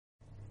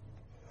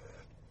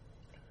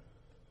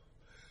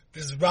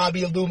This is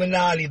Robbie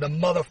Illuminati, the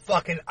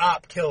motherfucking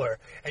op killer,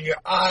 and your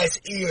eyes,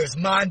 ears,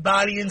 mind,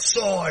 body, and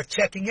soul are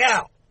checking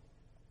out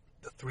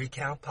the 3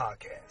 Count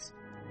Podcast.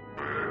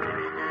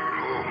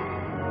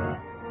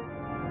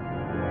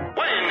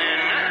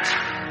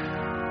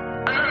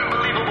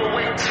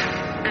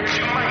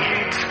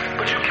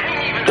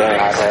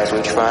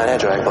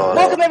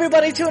 Welcome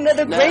everybody to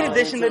another great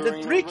edition of the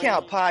 3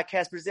 Count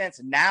Podcast presents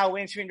Now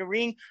Entering the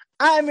Ring.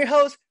 I'm your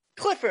host,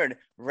 Clifford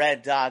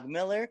Red Dog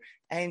Miller,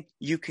 and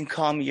you can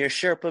call me your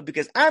Sherpa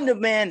because I'm the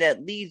man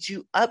that leads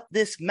you up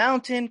this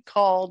mountain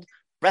called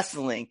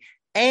wrestling.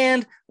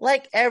 And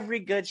like every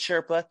good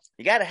Sherpa,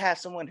 you got to have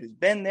someone who's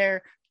been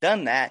there,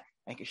 done that,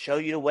 and can show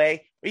you the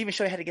way, or even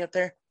show you how to get up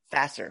there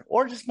faster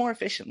or just more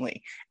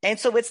efficiently. And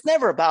so it's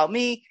never about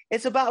me,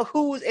 it's about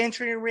who's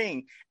entering the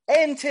ring.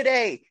 And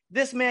today,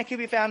 this man can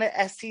be found at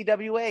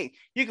STWA.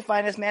 You can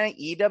find this man at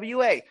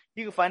EWA.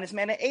 You can find this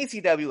man at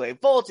ACWA,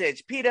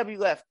 Voltage,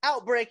 PWF,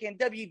 Outbreak, and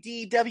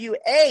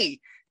WDWA.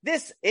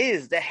 This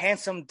is the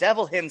handsome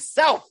devil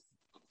himself,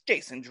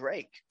 Jason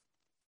Drake.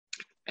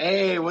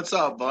 Hey, what's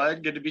up,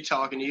 bud? Good to be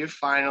talking to you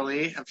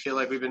finally. I feel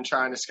like we've been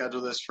trying to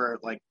schedule this for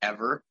like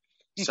ever.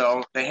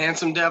 So the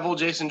handsome devil,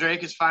 Jason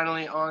Drake, is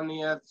finally on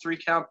the 3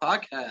 Count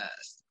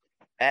Podcast.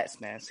 That's,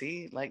 man.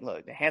 See, like,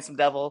 look, the handsome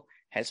devil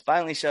has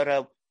finally showed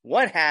up.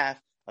 One half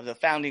of the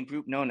founding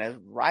group known as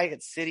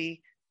Riot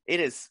City. It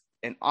is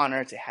an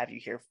honor to have you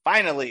here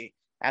finally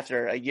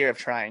after a year of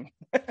trying.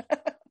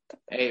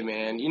 Hey,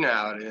 man, you know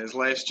how it is.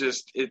 Life's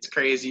just, it's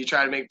crazy. You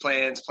try to make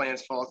plans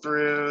fall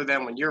through.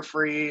 Then when you're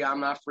free,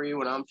 I'm not free.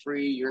 When I'm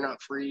free, you're not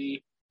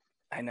free.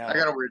 I know. I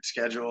got a weird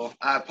schedule.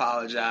 I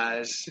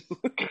apologize.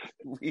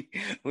 we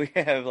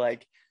have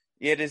like,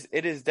 it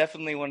is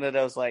definitely one of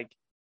those like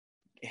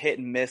hit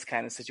and miss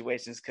kind of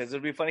situations, because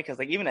it'd be funny because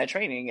like even at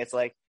training, it's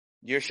like,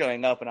 you're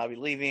showing up and I'll be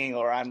leaving,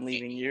 or I'm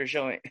leaving, you're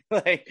showing.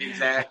 Like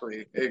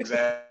Exactly.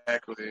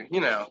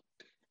 You know,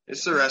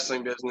 it's the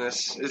wrestling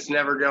business. It's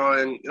never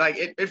going, like,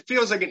 it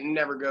feels like it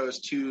never goes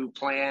to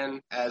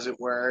plan, as it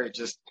were. It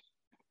just,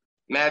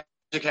 magic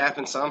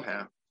happens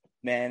somehow.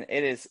 Man,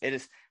 it is.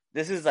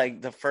 This is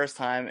like the first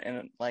time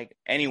in like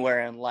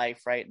anywhere in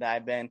life, right, that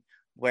I've been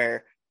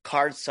where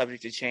cards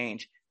subject to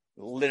change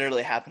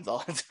literally happens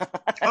all the time.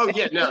 Oh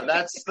yeah, no,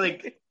 that's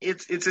like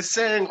it's a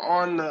saying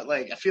on the,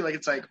 like, I feel like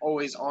it's like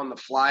always on the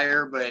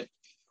flyer, but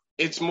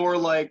it's more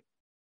like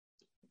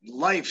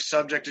life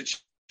subject to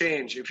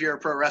change. If you're a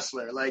pro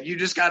wrestler, like, you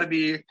just got to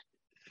be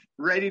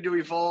ready to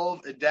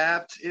evolve,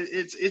 adapt.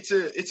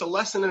 It's a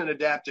lesson in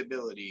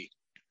adaptability,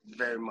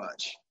 very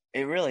much.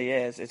 It really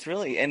is. It's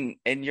really, and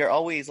you're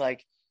always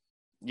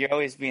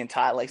being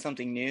taught like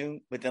something new,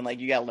 but then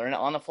like you gotta learn it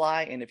on the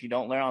fly. And if you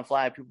don't learn on the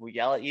fly, people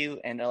yell at you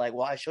and they're like,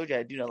 well, I showed you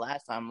how to do that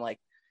last time. I'm like,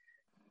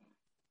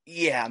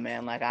 yeah,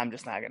 man, like I'm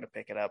just not gonna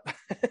pick it up.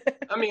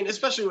 I mean,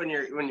 especially when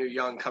you're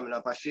young coming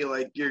up, I feel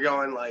like you're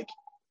going like,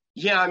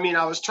 yeah, I mean,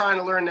 I was trying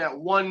to learn that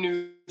one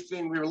new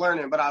thing we were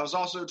learning, but I was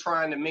also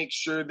trying to make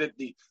sure that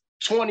the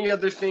 20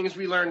 other things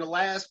we learned the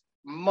last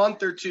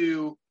month or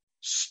two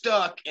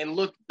stuck and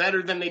looked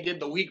better than they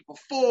did the week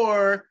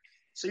before.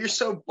 So you're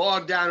so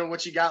bogged down in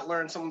what you got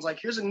learned. Someone's like,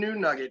 here's a new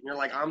nugget. And you're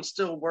like, I'm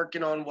still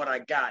working on what I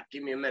got.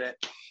 Give me a minute.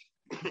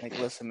 Like,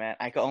 listen, man,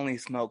 I can only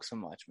smoke so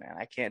much, man.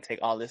 I can't take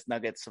all this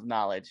nuggets of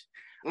knowledge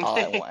all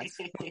at once.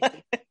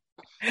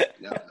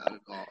 No,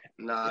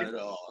 not at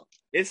all.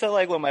 It's so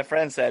like what my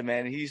friend said,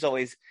 man. He's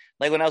always,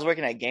 like when I was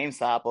working at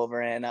GameStop over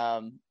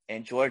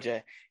in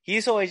Georgia, he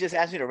used to always just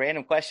ask me a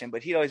random question,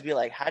 but he'd always be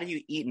like, how do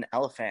you eat an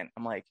elephant?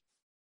 I'm like,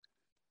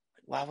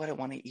 why would I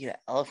want to eat an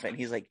elephant?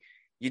 He's like,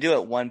 you do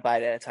it one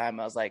bite at a time.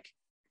 I was like,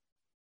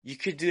 you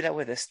could do that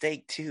with a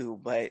steak too,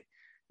 but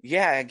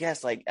yeah, I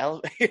guess like, I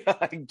mean,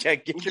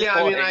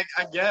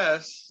 I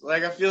guess,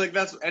 like, I feel like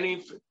that's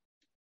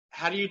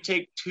how do you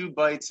take 2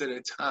 bites at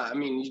a time? I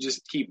mean, you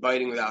just keep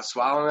biting without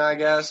swallowing, I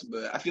guess,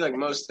 but I feel like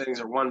most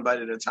things are 1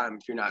 bite at a time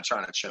if you're not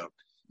trying to choke.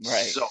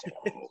 Right. So,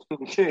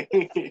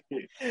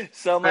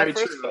 so my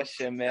first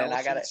question, man,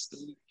 I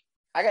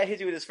gotta hit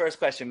you with this first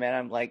question, man.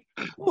 I'm like,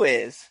 who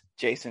is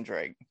Jason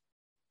Drake?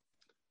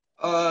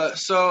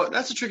 So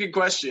that's a tricky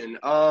question.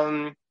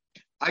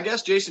 I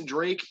guess Jason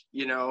Drake,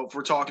 you know, if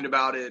we're talking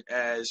about it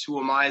as who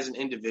am I as an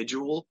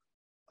individual,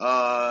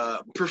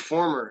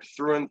 performer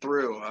through and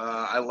through.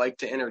 I like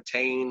to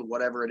entertain,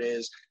 whatever it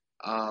is.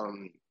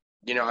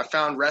 You know, I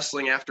found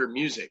wrestling after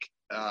music.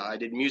 I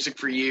did music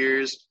for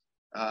years.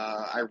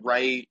 I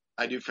write,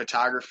 I do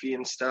photography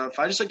and stuff.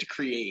 I just like to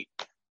create.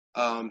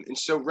 And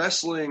so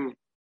wrestling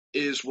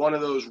is one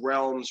of those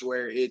realms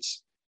where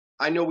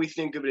I know we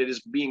think of it as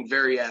being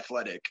very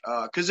athletic,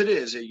 because it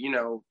is. You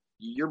know,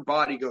 your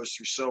body goes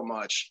through so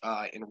much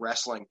in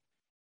wrestling,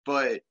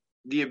 but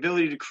the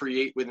ability to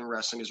create within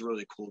wrestling is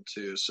really cool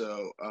too.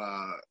 So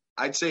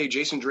I'd say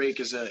Jason Drake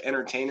is an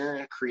entertainer,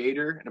 a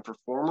creator, and a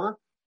performer.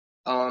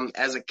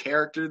 As a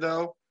character,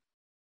 though,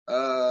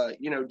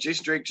 you know,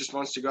 Jason Drake just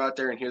wants to go out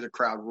there and hear the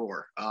crowd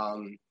roar.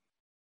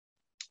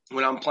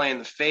 When I'm playing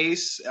the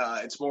face,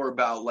 it's more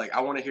about like,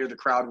 I want to hear the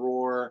crowd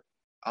roar.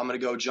 I'm going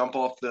to go jump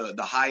off the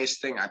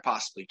highest thing I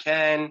possibly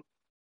can.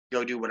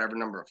 go do whatever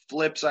number of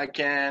flips I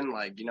can.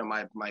 Like, you know,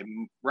 my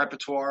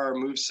repertoire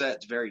moveset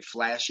is very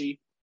flashy.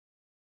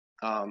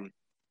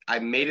 I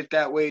made it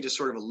that way to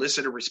sort of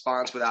elicit a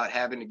response without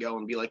having to go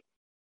and be like,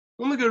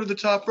 I'm gonna go to the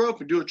top rope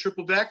and do a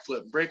triple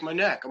backflip, break my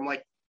neck. I'm like,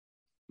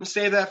 I'm gonna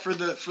save that for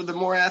the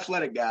more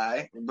athletic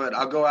guy, but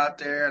I'll go out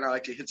there and I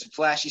like to hit some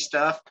flashy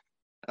stuff,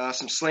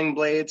 some sling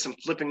blades, some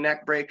flipping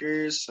neck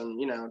breakers, some,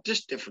 you know,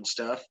 just different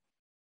stuff.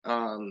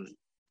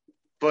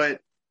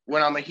 But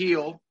when I'm a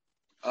heel,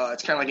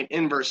 it's kind of like an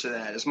inverse of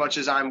that. As much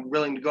as I'm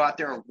willing to go out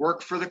there and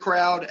work for the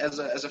crowd as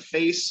a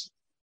face,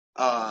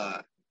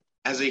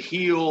 as a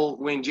heel,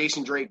 when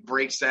Jason Drake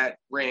breaks that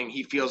ring,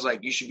 he feels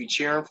like you should be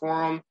cheering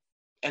for him.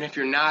 And if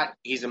you're not,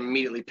 he's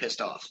immediately pissed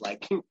off.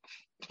 Like,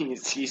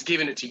 he's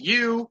giving it to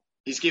you.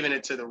 He's giving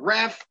it to the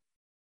ref,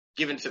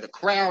 giving it to the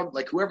crowd,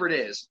 like whoever it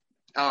is.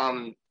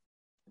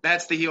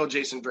 That's the heel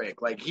Jason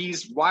Drake. Like,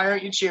 why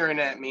aren't you cheering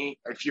at me?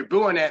 Or if you're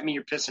booing at me,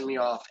 you're pissing me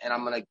off, and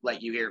I'm going to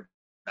let you hear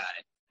about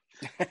it.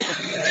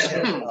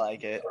 I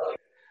like it.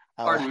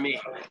 Pardon me.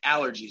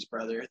 Allergies,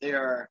 brother. They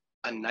are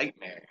a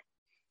nightmare.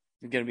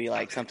 It's going to be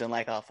like something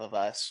like off of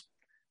Us.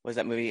 Was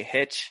that movie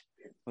Hitch?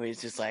 Where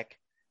he's just like,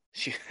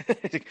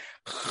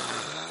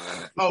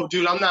 oh,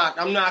 dude, I'm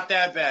not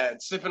that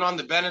bad. Sipping on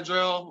the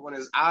Benadryl when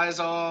his eyes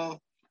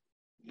all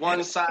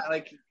one side,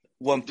 like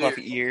one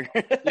puffy ear.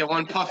 Yeah,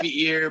 one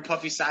puffy ear,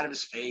 puffy side of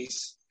his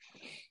face.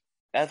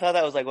 I thought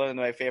that was like one of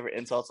my favorite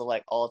insults of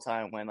like all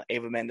time when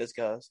Eva Mendes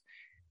goes,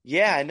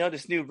 "Yeah, I know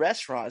this new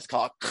restaurant is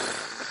called."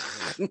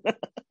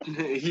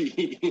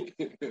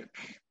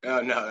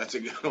 Oh no, that's a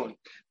good one.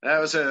 That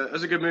was a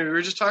good movie. We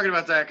were just talking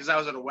about that because I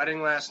was at a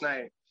wedding last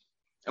night,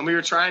 and we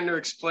were trying to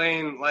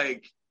explain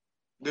like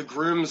the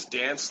groom's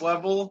dance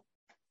level.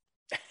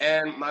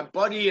 And my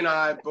buddy and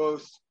I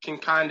both can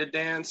kind of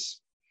dance.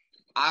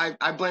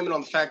 I blame it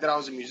on the fact that I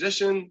was a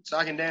musician, so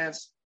I can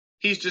dance.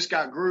 He's just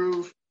got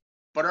groove.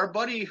 But our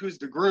buddy who's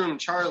the groom,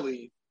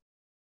 Charlie,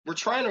 we're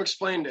trying to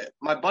explain to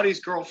my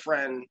buddy's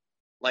girlfriend,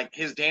 like,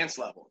 his dance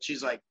level.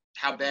 She's like,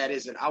 how bad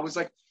is it? I was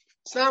like,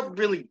 it's not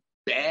really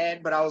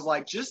bad, but I was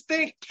like, just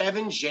think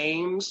Kevin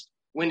James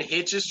when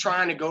Hitch is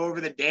trying to go over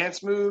the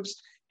dance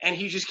moves and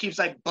he just keeps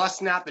like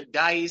busting out the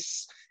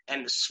dice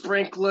and the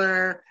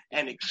sprinkler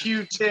and the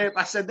Q-tip.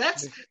 I said,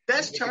 that's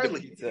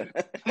Charlie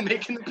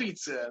making the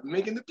pizza.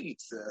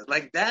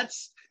 Like,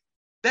 that's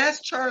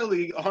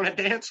Charlie on a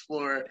dance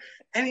floor.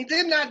 And he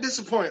did not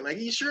disappoint. Like,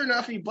 sure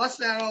enough, he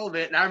busted out all of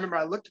it. And I remember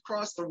I looked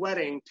across the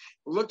wedding,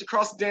 looked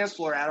across the dance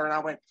floor at her, and I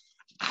went,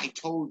 I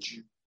told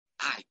you.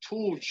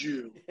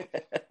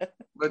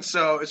 But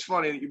so it's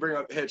funny that you bring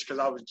up Hitch because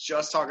I was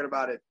just talking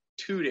about it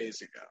 2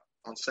 days ago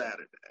on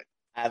Saturday.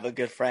 I have a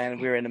good friend.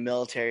 We were in the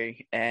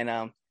military,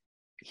 and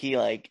he,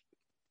 like,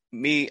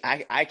 me,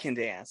 I can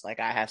dance.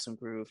 Like, I have some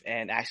groove.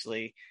 And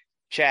actually,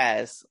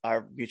 Chaz,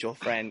 our mutual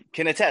friend,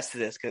 can attest to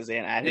this because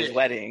at his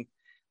wedding,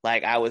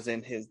 like, I was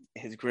in his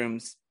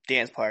groom's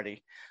dance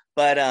party.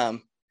 But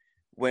back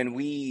when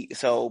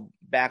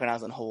I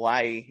was in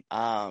Hawaii,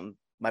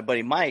 my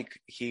buddy Mike,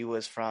 he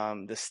was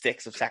from the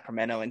Sticks of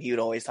Sacramento, and he would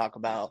always talk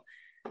about,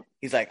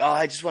 he's like, oh,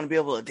 I just want to be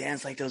able to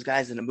dance like those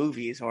guys in the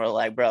movies. And we're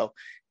like, bro,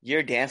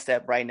 your dance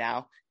step right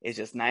now is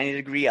just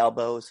 90-degree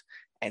elbows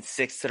and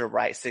 6 to the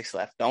right, 6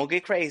 left. Don't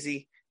get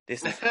crazy.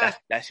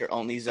 That's your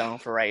only zone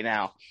for right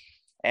now.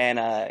 And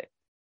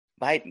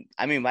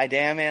my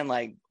damn man,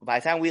 like, by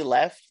the time we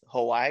left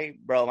Hawaii,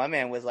 bro, my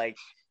man was like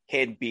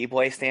hitting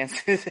b-boy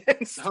stances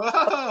and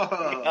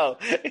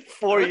stuff.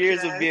 4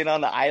 years of being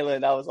on the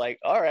island, I was like,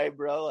 all right,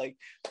 bro, like,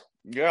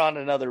 you're on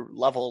another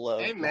level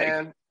of, hey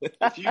man,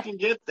 if you can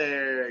get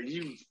there,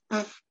 you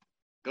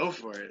go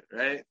for it,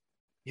 right?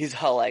 He's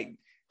all like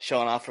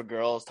showing off for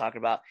girls, talking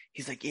about,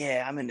 he's like,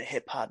 yeah, I'm into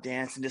hip hop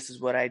dance and this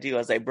is what I do. I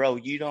was like, bro,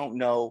 you don't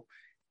know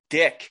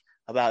dick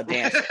about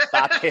dance.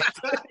 Stop it.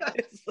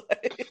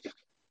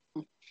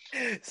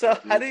 So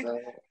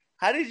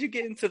how did you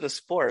get into the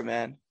sport,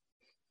 man?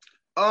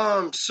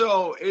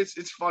 So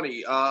it's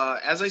funny.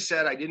 As I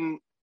said, I didn't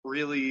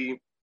really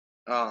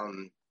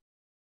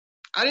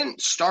I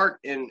didn't start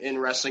in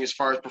wrestling as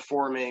far as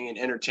performing and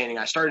entertaining.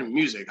 I started in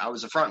music. I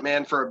was a front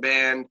man for a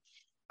band,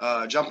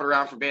 jumping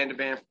around from band to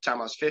band from the time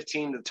I was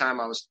 15 to the time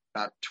I was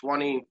about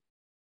 20,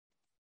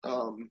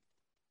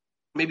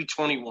 maybe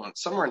 21,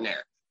 somewhere in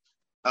there.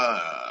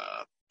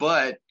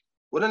 But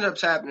what ended up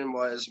happening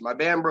was my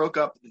band broke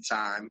up at the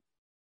time.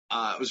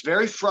 It was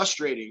very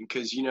frustrating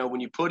because, you know,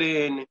 when you put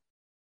in,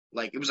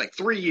 like, it was like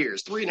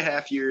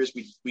 3.5 years,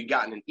 we'd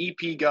gotten an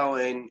EP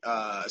going.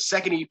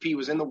 Second EP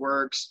was in the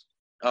works.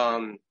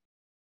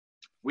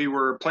 We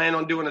were planning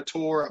on doing a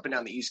tour up and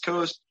down the East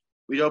Coast.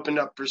 We'd opened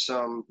up for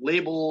some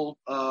label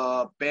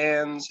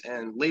bands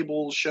and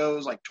label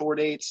shows, like tour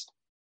dates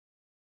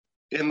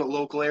in the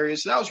local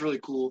areas. So that was really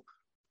cool.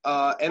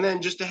 And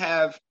then just to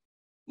have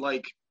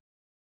like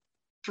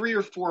 3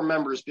 or 4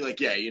 members be like,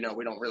 yeah, you know,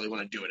 we don't really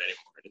want to do it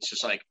anymore. It's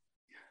just like,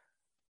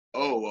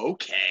 oh,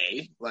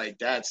 okay. Like,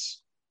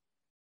 that's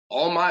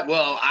all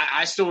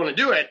I still want to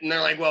do it. And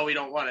they're like, well, we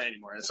don't want it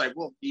anymore. It's like,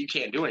 well, you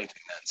can't do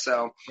anything then.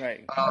 So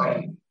right.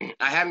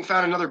 I haven't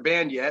found another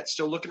band yet.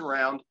 Still looking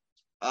around.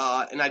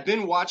 And I'd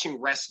been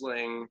watching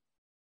wrestling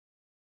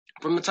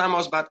from the time I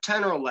was about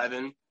 10 or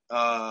 11.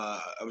 I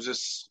was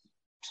just,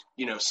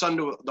 son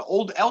to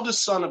the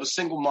eldest son of a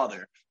single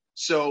mother.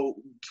 So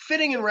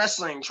fitting in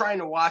wrestling, trying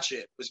to watch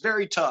it was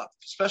very tough,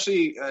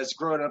 especially as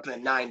growing up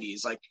in the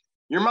 90s. Like,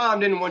 your mom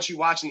didn't want you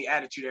watching the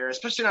Attitude Era,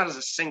 especially not as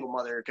a single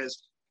mother,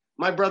 because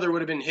my brother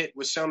would have been hit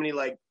with so many,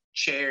 like,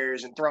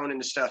 chairs and thrown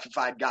into stuff if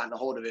I'd gotten a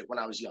hold of it when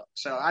I was young.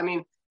 So, I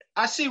mean,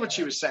 I see what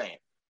she was saying.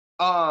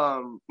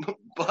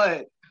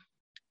 But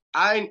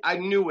I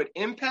knew what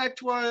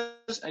Impact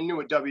was. I knew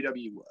what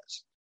WWE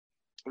was.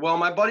 Well,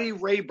 my buddy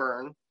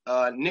Rayburn,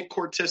 Nick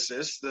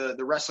Cortisis,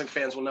 the wrestling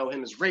fans will know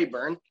him as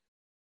Rayburn,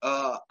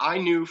 I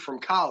knew from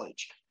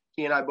college.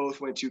 He and I both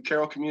went to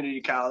Carroll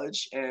Community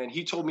College, and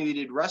he told me he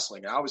did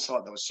wrestling. I always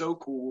thought that was so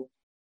cool.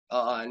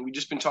 And we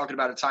just been talking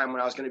about a time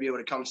when I was going to be able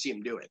to come see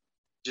him do it.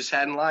 Just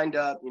hadn't lined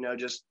up,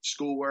 just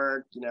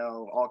schoolwork,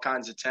 all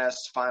kinds of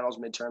tests, finals,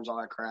 midterms, all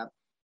that crap.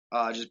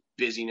 Just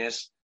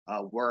busyness,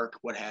 work,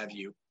 what have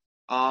you.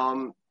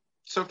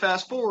 So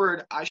fast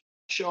forward, I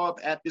show up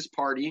at this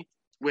party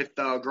with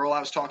the girl I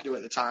was talking to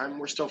at the time.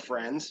 We're still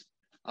friends.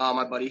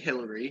 My buddy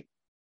Hillary.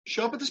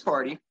 Show up at this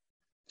party.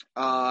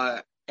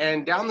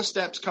 And down the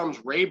steps comes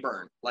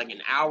Rayburn, like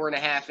an hour and a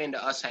half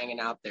into us hanging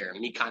out there,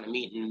 me kind of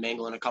meeting and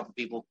mingling a couple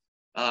people.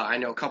 I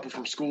know a couple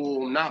from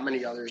school, not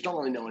many others, don't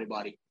really know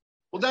anybody.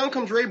 Well, down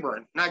comes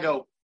Rayburn, and I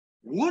go,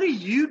 "What are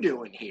you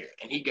doing here?"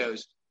 And he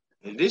goes,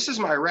 "This is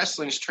my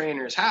wrestling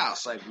trainer's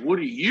house. Like, what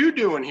are you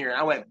doing here?" And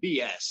I went,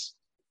 "BS."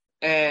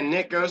 And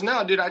Nick goes,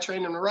 "No, dude, I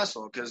trained him to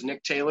wrestle," because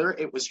Nick Taylor,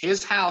 it was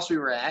his house we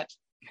were at.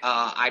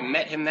 I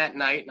met him that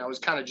night, and I was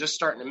kind of just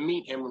starting to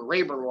meet him when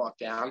Rayburn walked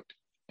down.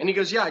 And he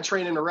goes, "Yeah, I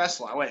trained him to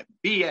wrestle." I went,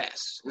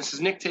 "BS." This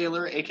is Nick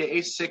Taylor,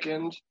 a.k.a.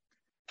 Sickened,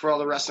 for all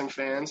the wrestling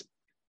fans.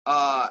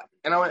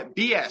 And I went,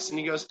 "BS." And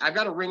he goes, "I've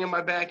got a ring in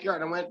my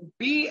backyard." I went,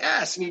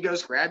 "BS." And he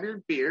goes, "Grab your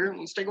beer and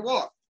let's take a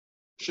walk."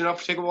 Sure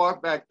enough, take a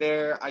walk back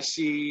there. I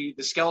see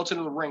the skeleton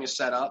of the ring is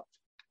set up,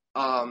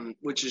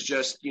 which is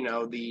just,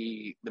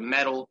 the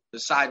metal, the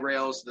side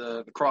rails,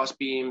 the cross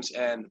beams,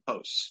 and the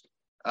posts.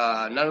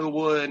 None of the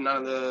wood, none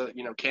of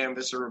the,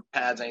 canvas or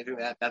pads, anything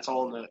like that. That's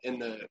all in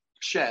the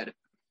shed.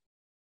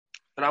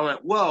 And I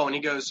went, "Whoa." And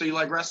he goes, "So you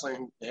like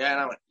wrestling?" Yeah.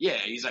 And I went, "Yeah."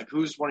 He's like,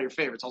 "Who's one of your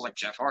favorites?" I was like,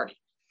 "Jeff Hardy."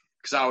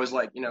 Because I was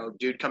like,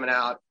 dude coming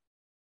out,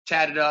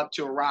 tatted up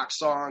to a rock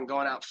song,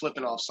 going out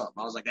flipping off something.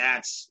 I was like,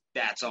 that's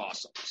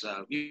awesome.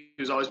 So he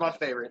was always my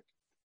favorite.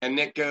 And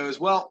Nick goes,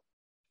 "Well,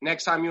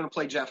 next time you want to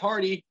play Jeff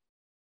Hardy,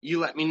 you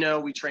let me know.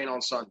 We train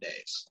on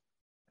Sundays."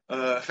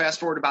 Fast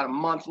forward about a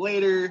month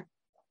later,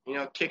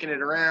 kicking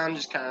it around,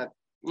 just kind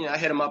of, I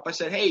hit him up. I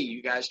said, "Hey,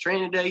 you guys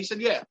training today?" He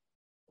said, "Yeah."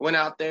 Went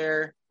out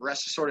there, the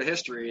rest is sort of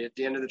history. At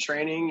the end of the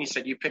training, he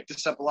said, "You picked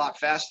this up a lot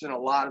faster than a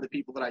lot of the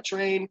people that I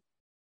train.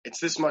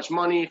 It's this much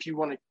money. If you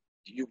want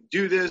to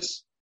do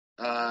this,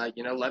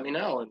 let me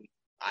know." And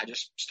I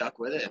just stuck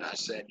with it. And I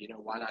said,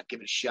 why not give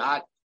it a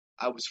shot?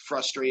 I was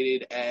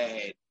frustrated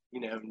at,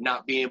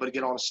 not being able to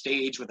get on a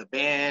stage with a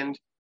band.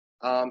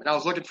 And I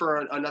was looking for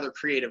another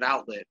creative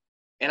outlet.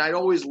 And I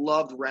always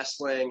loved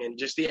wrestling and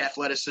just the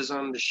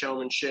athleticism, the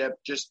showmanship.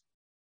 Just,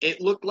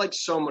 it looked like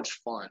so much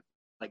fun,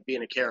 like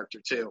being a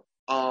character too.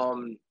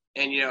 And,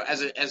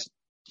 as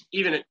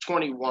even at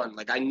 21,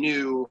 like I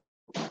knew,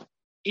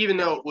 even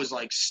though it was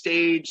like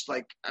staged,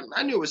 like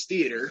I knew it was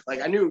theater.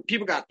 Like I knew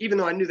even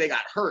though I knew they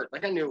got hurt,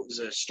 like I knew it was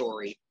a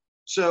story.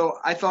 So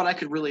I thought I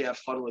could really have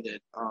fun with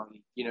it.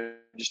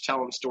 Just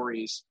telling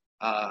stories,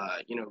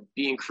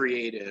 being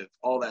creative,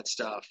 all that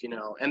stuff,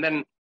 and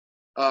then,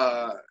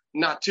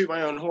 not to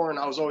my own horn,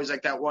 I was always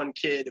like that one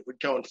kid that would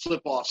go and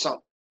flip off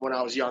something when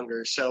I was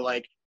younger. So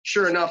like,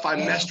 sure enough, I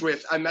messed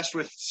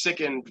with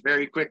Sickened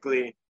very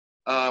quickly.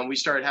 We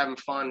started having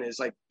fun, is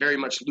like very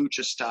much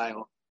lucha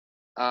style.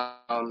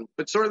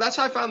 But sort of that's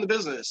how I found the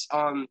business.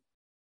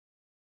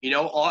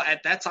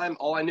 At that time,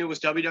 all I knew was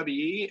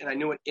WWE, and I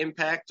knew what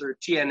Impact or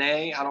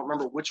TNA. I don't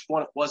remember which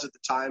one it was at the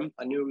time.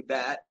 I knew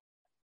that.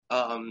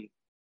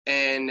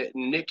 And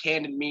Nick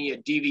handed me a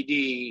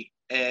DVD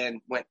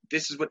and went,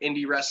 "This is what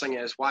indie wrestling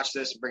is. Watch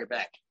this and bring it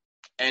back."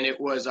 And it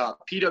was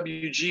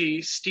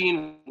PWG,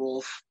 Steen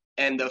Wolf,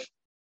 and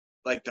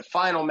the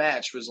final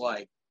match was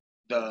like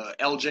the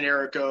El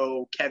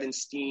Generico, Kevin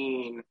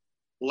Steen,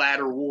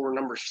 Ladder War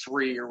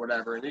 #3 or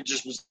whatever. And it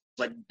just was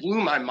like,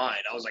 blew my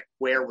mind. I was like,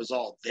 where was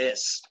all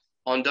this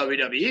on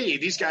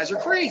WWE? These guys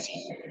are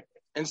crazy.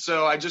 And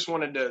so I just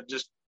wanted to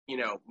just,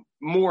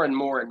 more and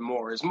more and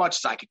more, as much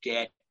as I could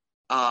get.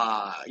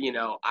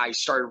 I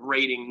started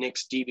raiding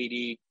Nick's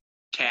DVD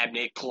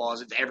cabinet,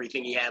 closets,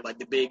 everything he had,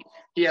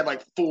 he had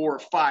like 4 or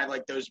 5,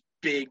 like those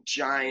big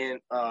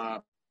giant,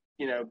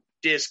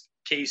 disc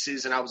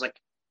cases. And I was like,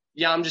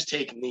 yeah, I'm just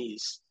taking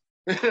these.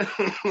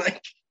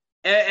 Like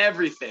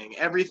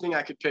everything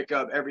I could pick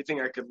up,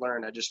 everything I could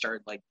learn. I just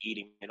started like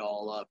eating it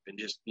all up and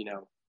just,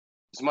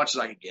 as much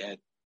as I could get.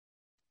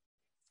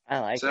 I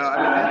like so, it.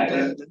 I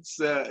mean,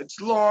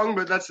 it's long,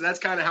 but that's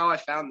kind of how I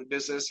found the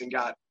business and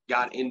got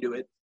into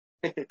it.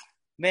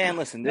 Man,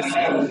 listen, this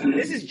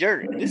is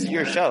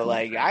your show.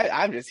 Like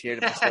I'm just here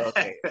to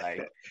facilitate.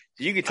 Like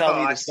you can tell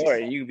me the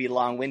story. You can be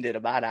long-winded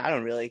about it. I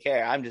don't really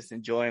care. I'm just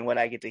enjoying what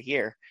I get to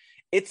hear.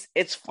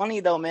 It's funny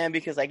though, man,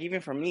 because like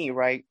even for me,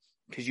 right?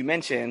 Because you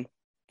mentioned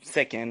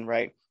Sicken,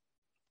 right?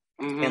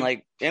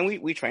 Mm-hmm. And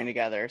we train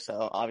together,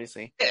 so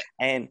obviously. Yeah,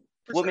 and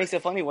what makes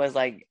it funny was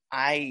like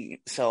I've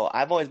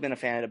always been a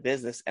fan of the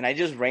business, and I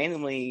just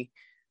randomly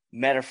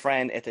met a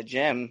friend at the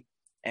gym.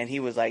 And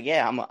he was like,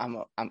 yeah,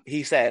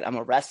 he said, I'm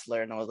a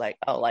wrestler. And I was like,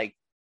 oh, like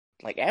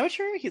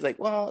amateur? He's like,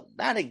 well,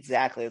 not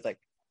exactly. It's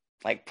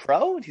like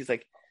pro? And he's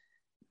like,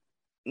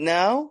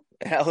 no.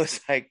 And I was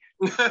like,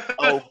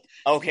 oh,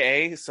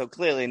 okay. So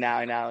clearly now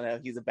I know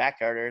he's a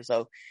backyarder.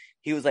 So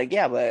he was like,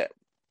 yeah, but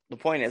the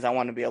point is I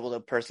want to be able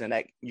to person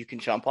that you can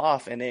jump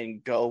off and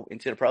then go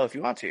into the pro if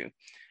you want to.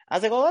 I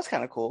was like, well, that's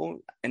kind of cool.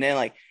 And then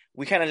like,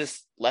 we kind of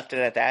just left it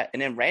at that.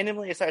 And then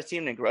randomly I started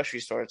seeing him in grocery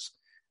stores.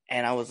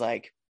 And I was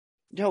like,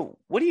 yo,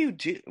 what do you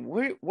do?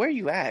 Where are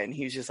you at? And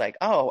he was just like,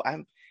 oh,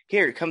 I'm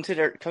here. Come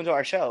to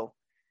our show.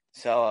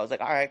 So I was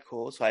like, all right,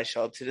 cool. So I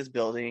show up to this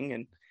building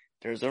and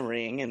there's a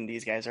ring and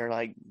these guys are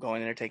like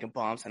going in there taking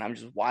bumps and I'm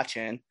just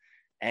watching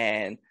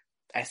and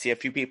I see a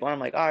few people and I'm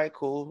like, all right,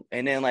 cool.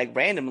 And then like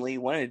randomly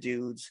one of the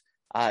dudes,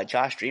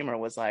 Josh Dreamer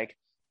was like,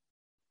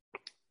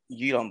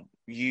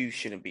 you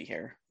shouldn't be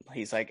here.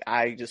 He's like,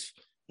 I just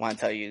want to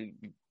tell you,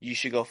 you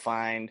should go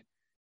find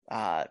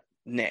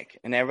Nick.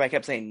 And everybody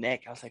kept saying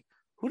Nick. I was like,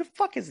 who the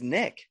fuck is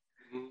Nick?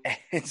 Mm-hmm.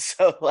 And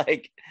so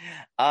like,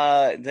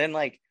 then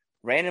like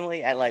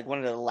randomly at like one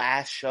of the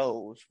last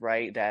shows,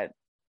 right, that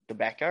the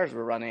Backyards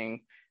were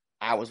running,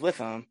 I was with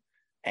him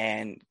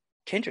and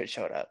Kindred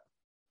showed up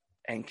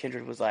and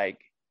Kindred was like,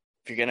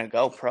 if you're going to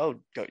go pro,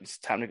 it's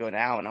time to go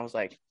now. And I was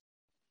like,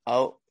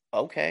 oh,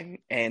 okay.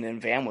 And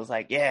then Van was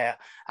like, yeah,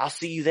 I'll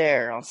see you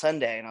there on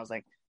Sunday. And I was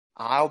like,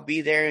 I'll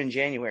be there in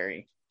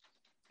January.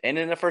 And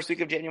then the first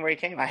week of January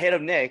came, I hit up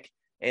Nick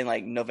in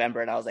like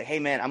November and I was like, hey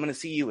man, I'm going to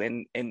see you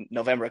in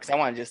November. Cause I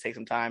want to just take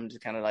some time to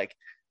kind of like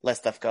let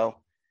stuff go.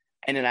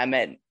 And then I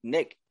met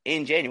Nick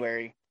in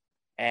January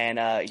and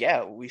I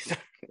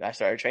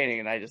started training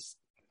and I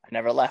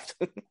never left.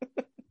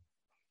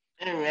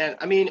 Hey man,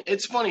 I mean,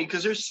 it's funny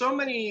cause there's so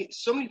many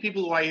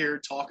people who I hear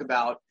talk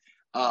about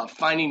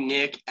finding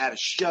Nick at a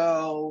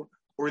show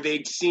or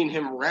they'd seen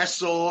him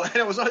wrestle. And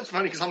it was always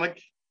funny cause I'm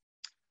like,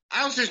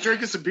 I was just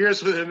drinking some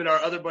beers with him and our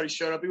other buddy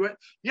showed up. He went,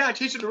 yeah, I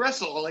teach him to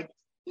wrestle. I'm like,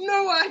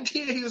 no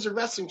idea he was a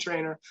wrestling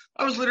trainer.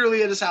 I was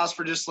literally at his house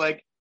for just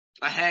like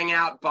a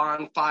hangout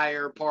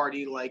bonfire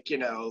party, like, you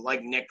know,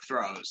 like Nick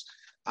throws.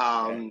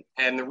 And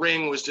the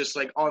ring was just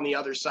like on the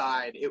other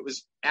side. It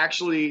was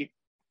actually,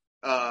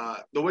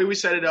 the way we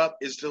set it up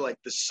is to like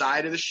the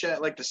side of the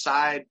shed, like the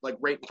side, like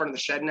right in front of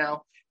the shed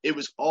now. It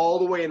was all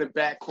the way in the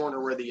back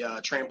corner where the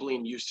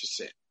trampoline used to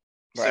sit.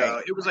 Right.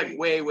 So it was like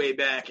way, way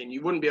back and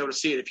you wouldn't be able to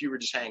see it if you were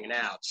just hanging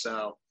out.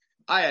 So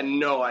I had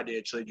no idea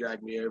until he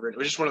dragged me over. It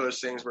was just one of those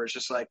things where it's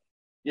just like,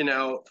 you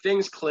know,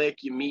 things click,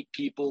 you meet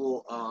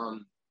people.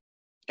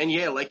 And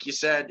yeah, like you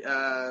said,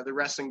 the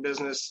wrestling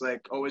business,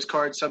 like always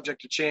cards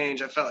subject to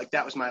change. I felt like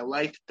that was my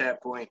life at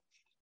that point.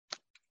 It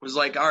was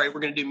like, all right,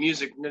 we're going to do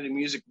music. We're going to do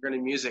music. We're going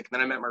to do music. And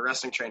then I met my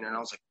wrestling trainer and I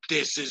was like,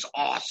 this is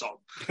awesome.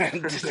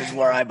 This is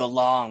where I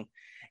belong.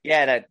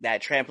 Yeah,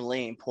 that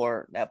trampoline,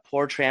 poor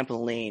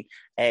trampoline.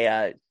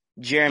 Hey,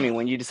 Jeremy,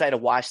 when you decide to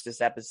watch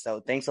this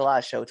episode, thanks a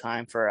lot,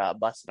 Showtime, for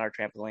busting our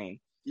trampoline.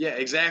 Yeah,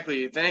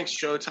 exactly. Thanks,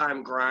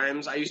 Showtime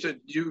Grimes. I used to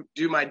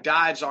do my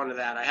dives onto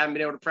that. I haven't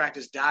been able to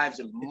practice dives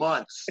in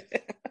months.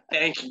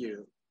 Thank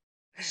you.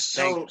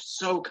 So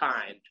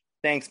kind.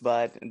 Thanks,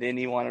 bud. Didn't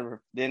even want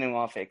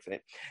to fix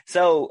it.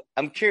 So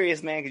I'm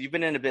curious, man, because you've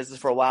been in the business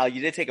for a while.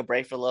 You did take a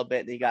break for a little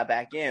bit, then you got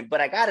back in.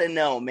 But I gotta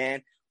know,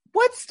 man,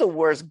 what's the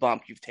worst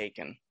bump you've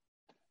taken?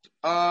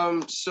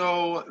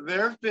 So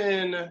there have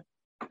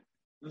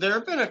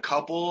been a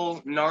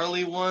couple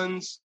gnarly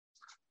ones.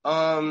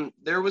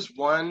 There was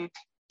one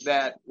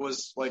that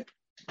was like,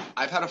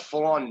 I've had a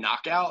full-on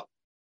knockout,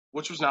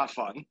 which was not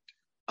fun.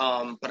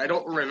 But I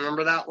don't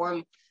remember that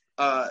one.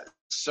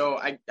 So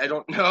I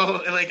don't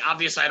know. Like,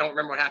 obviously I don't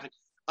remember what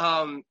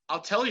happened.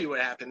 I'll tell you what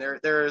happened.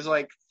 There's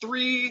like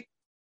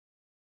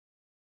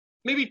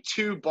maybe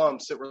two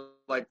bumps that were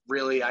like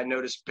really, I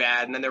noticed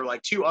bad. And then there were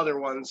like two other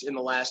ones in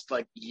the last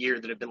like year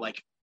that have been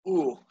like,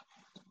 ooh.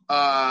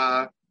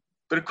 But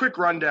a quick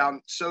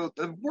rundown. So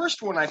the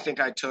worst one I think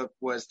I took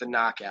was the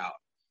knockout.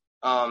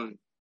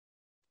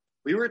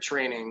 We were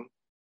training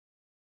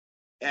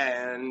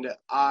and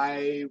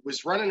I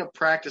was running a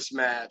practice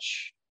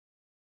match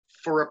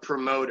for a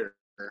promoter,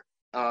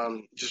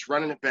 just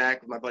running it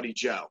back with my buddy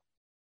Joe.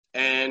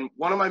 And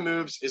one of my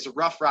moves is a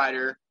Rough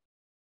Rider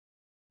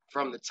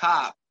from the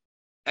top.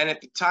 And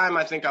at the time,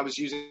 I think I was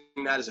using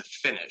that as a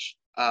finish.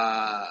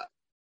 As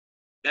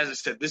I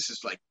said, this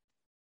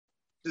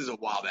is a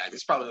while back.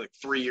 It's probably like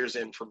 3 years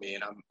in for me,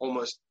 and I'm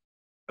almost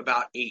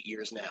about 8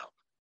 years now.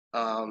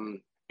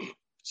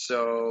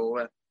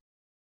 So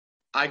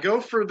I go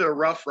for the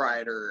Rough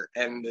Rider,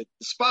 and the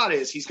spot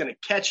is he's going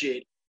to catch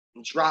it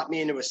and drop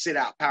me into a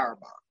sit-out powerbomb.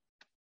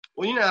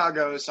 well, you know how it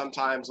goes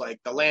sometimes,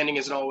 like the landing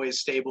isn't always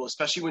stable,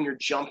 especially when you're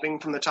jumping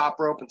from the top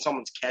rope and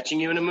someone's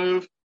catching you in a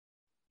move.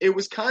 It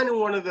was kind of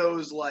one of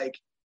those like,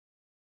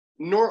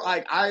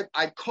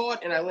 I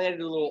caught and I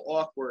landed a little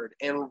awkward,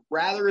 and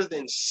rather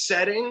than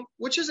setting,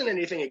 which isn't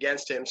anything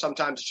against him,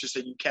 sometimes it's just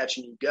that you catch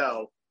and you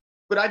go,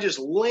 but I just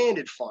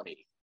landed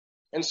funny.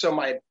 And so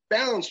my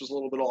balance was a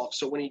little bit off.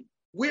 So when he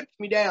whipped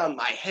me down,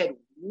 my head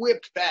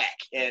whipped back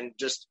and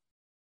just,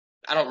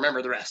 I don't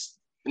remember the rest.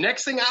 The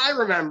next thing I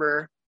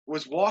remember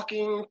was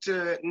walking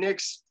to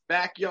Nick's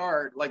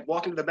backyard, like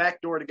walking to the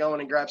back door to go in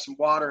and grab some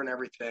water and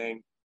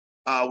everything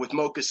with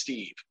Mocha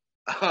Steve.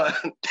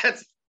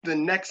 That's the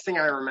next thing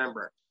I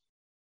remember.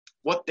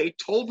 What they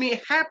told me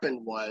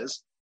happened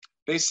was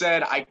they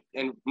said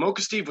and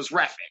Mocha Steve was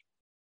reffing.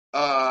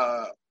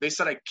 They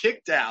said I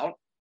kicked out.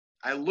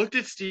 I looked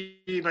at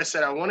Steve. I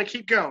said, I want to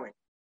keep going.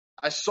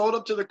 I sold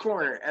up to the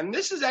corner. And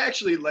this is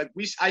actually like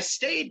I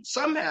stayed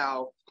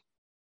somehow.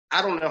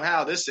 I don't know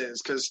how this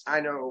is, because I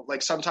know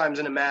like sometimes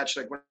in a match,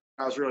 like when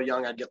I was real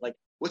young, I'd get like,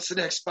 what's the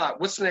next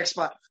spot? What's the next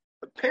spot?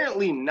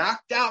 Apparently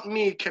knocked out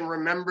me can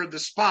remember the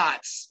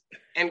spots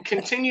and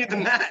continue the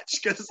match,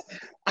 because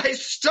I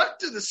stuck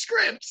to the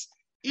scripts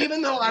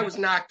even though I was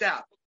knocked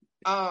out.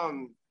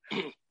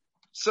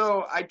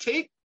 So I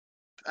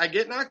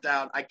get knocked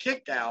out. I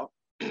kicked out.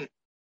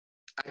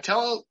 I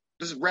tell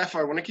this ref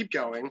I want to keep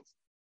going.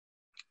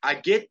 I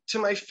get to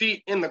my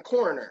feet in the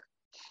corner.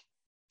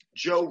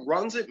 Joe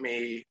runs at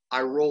me.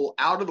 I roll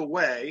out of the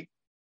way,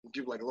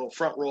 do like a little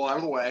front roll out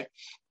of the way.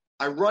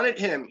 I run at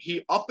him.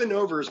 He up and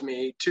overs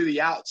me to the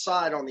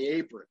outside on the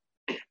apron.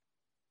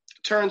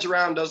 Turns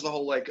around, does the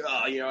whole like,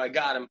 oh, I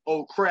got him.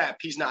 Oh, crap,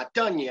 he's not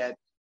done yet.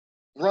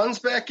 Runs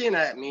back in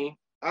at me.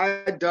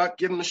 I duck,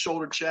 give him the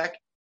shoulder check,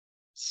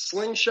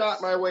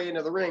 slingshot my way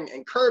into the ring,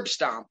 and curb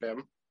stomp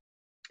him.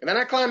 And then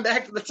I climb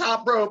back to the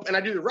top rope, and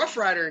I do the Rough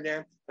Rider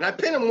again, and I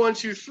pin him 1,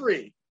 2,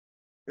 3.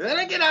 And then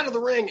I get out of the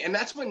ring, and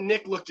that's when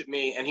Nick looked at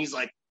me, and he's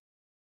like,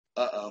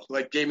 uh-oh.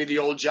 Like, gave me the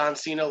old John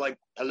Cena, like,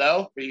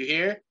 hello, are you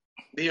here?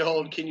 The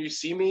old, can you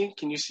see me?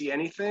 Can you see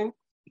anything?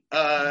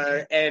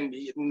 And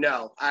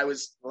no, I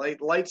was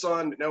like, lights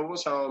on, no one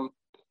was home.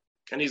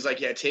 And he's like,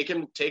 yeah, take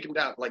him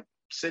down, like,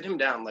 sit him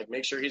down, like,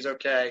 make sure he's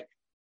okay.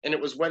 And it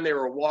was when they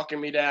were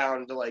walking me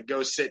down to, like,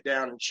 go sit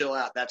down and chill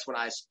out. That's when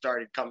I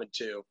started coming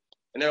to.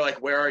 And they're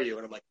like, where are you?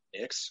 And I'm like,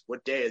 Nick's,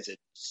 what day is it?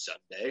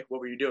 Sunday. What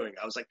were you doing?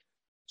 I was like,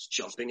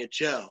 jumping at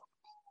Joe.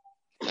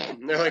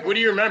 And they're like, what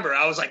do you remember?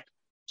 I was like,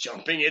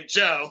 jumping at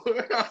Joe.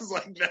 I was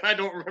like, I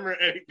don't remember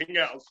anything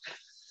else.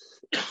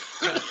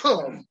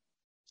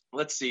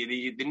 Let's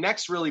see. The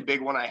next really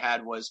big one I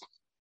had was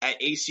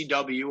at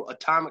ACW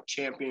Atomic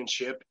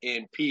Championship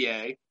in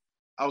PA.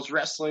 I was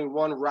wrestling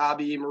one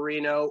Robbie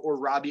Marino or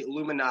Robbie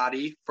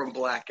Illuminati from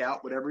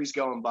Blackout, whatever he's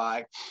going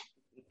by.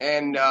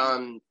 And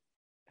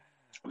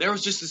there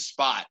was just a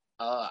spot.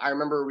 I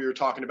remember we were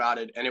talking about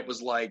it, and it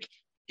was like,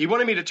 he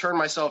wanted me to turn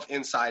myself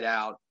inside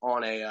out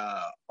on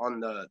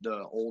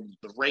the old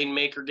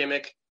Rainmaker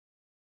gimmick.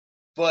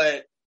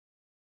 But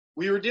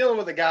we were dealing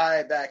with a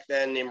guy back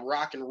then named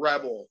Rockin'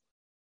 Rebel.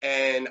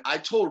 And I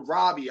told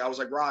Robbie, I was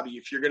like, Robbie,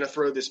 if you're going to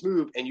throw this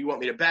move and you want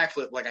me to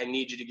backflip, like, I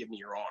need you to give me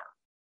your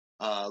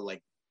arm.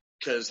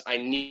 Because I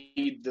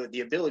need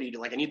the ability to,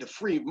 like, I need the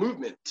free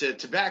movement to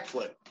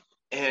backflip.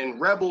 And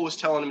Rebel was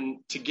telling him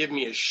to give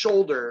me his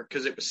shoulder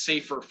because it was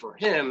safer for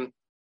him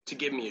to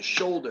give me his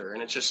shoulder.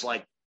 And it's just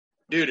like,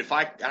 dude, and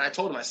I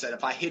told him, I said,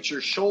 if I hit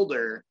your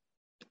shoulder,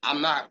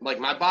 I'm not, like,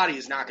 my body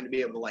is not going to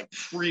be able to, like,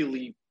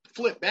 freely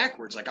flip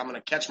backwards. Like, I'm going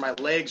to catch my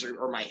legs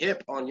or my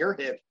hip on your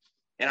hip,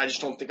 and I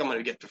just don't think I'm going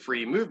to get the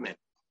free movement.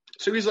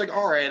 So he's like,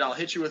 all right, I'll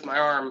hit you with my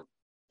arm.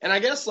 And I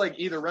guess, like,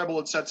 either Rebel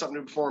had said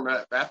something before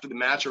him after the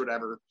match or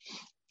whatever,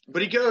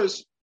 but he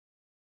goes,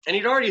 and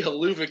he'd already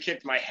haluva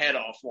kicked my head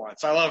off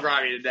once. I love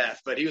Robbie to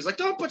death, but he was like,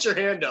 don't put your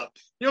hand up.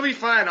 You'll be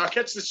fine. I'll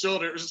catch the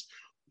shoulder. It was just,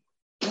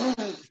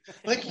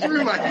 like,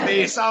 through my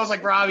face. I was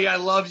like, Robbie, I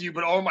love you,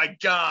 but oh my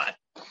God.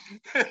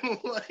 And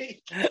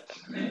like,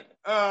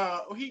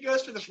 he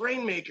goes for this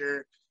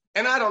Rainmaker,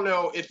 and I don't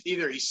know if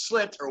either he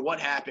slipped or what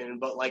happened,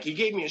 but like, he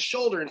gave me his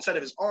shoulder instead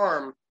of his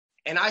arm,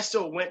 and I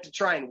still went to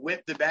try and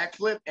whip the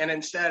backflip, and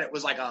instead it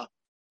was like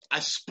I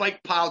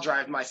spike pile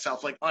drive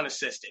myself, like,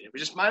 unassisted. It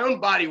was just my own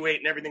body weight,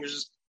 and everything was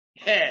just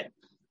head.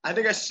 I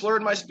think I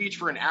slurred my speech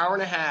for an hour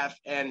and a half,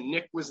 and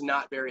Nick was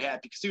not very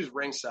happy because he was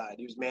ringside.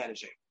 He was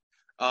managing.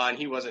 And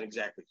he wasn't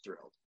exactly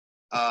thrilled.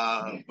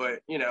 But,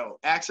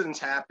 accidents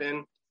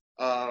happen.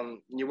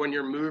 When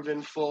you're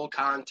moving full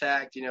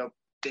contact,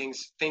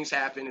 things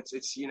happen.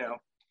 It's you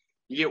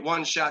get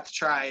one shot to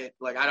try it.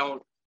 Like,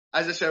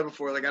 as I said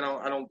before, like,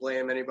 I don't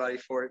blame anybody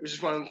for it. It was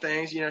just one of the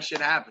things,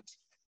 shit happens.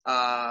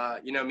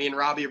 Me and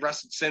Robbie have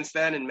wrestled since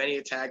then in many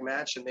a tag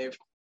match, and they've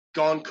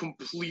gone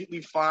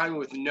completely fine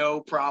with no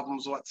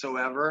problems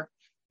whatsoever.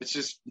 It's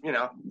just,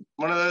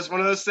 one of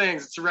those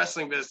things. It's a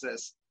wrestling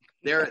business.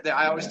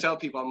 I always tell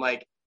people, I'm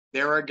like,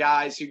 there are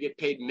guys who get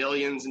paid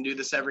millions and do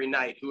this every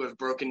night who have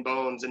broken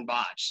bones and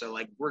botched. So,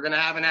 like, we're going to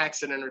have an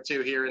accident or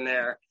two here and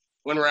there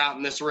when we're out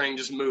in this ring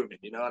just moving.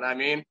 You know what I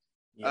mean?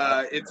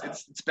 Yeah.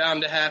 It's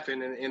bound to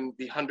happen in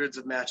the hundreds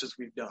of matches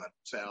we've done.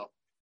 So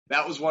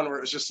that was one where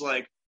it was just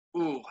like,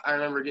 ooh, I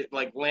remember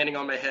landing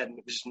on my head, and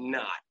it was just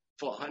not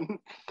fun.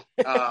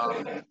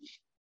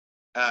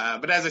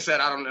 But as I said,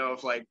 I don't know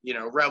if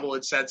Rebel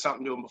had said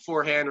something to him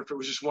beforehand, or if it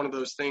was just one of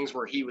those things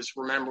where he was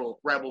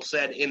Rebel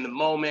said in the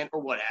moment,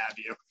 or what have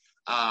you.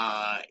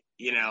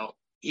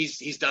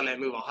 He's done that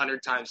move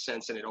 100 times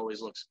since, and it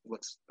always looks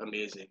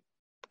amazing.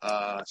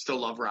 Still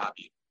love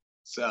Robbie.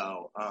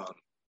 So,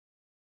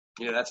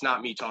 that's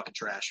not me talking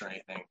trash or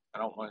anything. I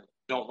don't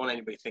want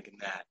anybody thinking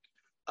that.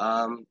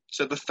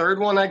 So the third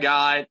one I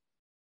got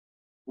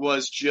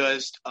was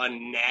just a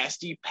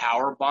nasty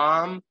power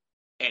bomb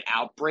at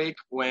Outbreak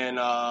when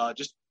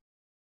just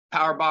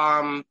power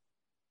bomb,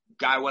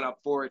 guy went up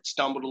for it,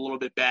 stumbled a little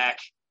bit back,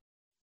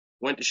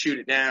 went to shoot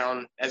it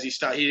down. As he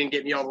didn't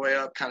get me all the way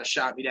up, kind of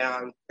shot me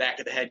down, back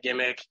of the head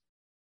gimmick.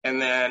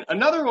 And then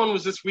another one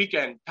was this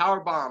weekend, power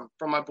bomb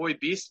from my boy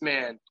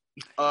Beastman.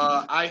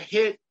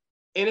 I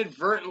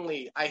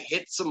inadvertently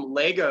hit some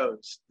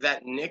Legos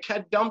that Nick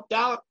had dumped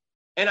out,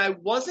 and I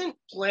wasn't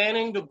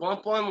planning to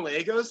bump on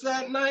Legos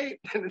that night.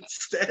 And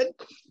instead,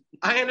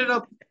 I ended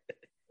up,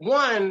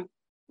 Ron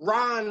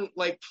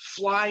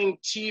flying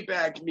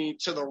teabagged me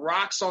to the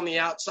rocks on the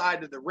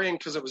outside of the ring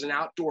because it was an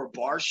outdoor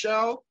bar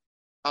show.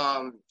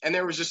 And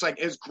there was just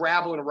it was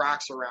gravel and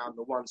rocks around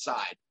the one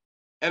side.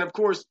 And of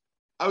course,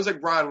 I was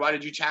like, Ron, why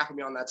did you tackle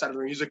me on that side of the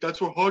ring? He's like,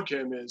 that's what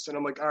Hardcam is. And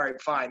I'm like, all right,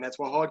 fine, that's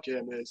what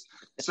Hardcam is.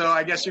 So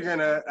I guess you're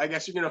gonna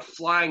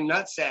flying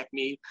nutsack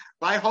me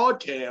by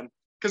Hardcam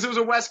because it was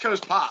a West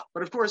Coast pop.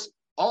 But of course,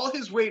 all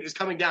his weight is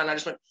coming down. And I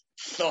just went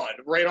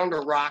thud right onto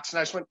rocks, and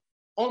I just went,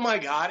 oh my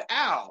God,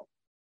 ow.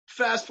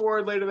 Fast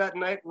forward later that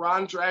night,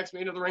 Ron drags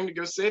me into the ring to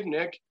go save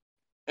Nick,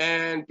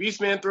 and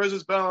Beastman throws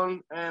his bone,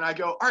 and I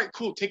go, all right,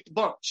 cool, take the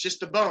bump. It's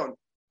just a bone.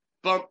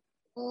 Bump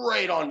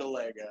right onto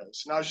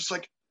Legos. And I was just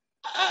like,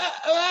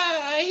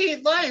 I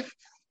hate life.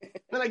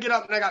 Then I get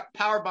up and I got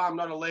power bombed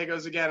onto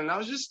Legos again, and it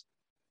was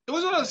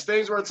one of those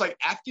things where it's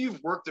after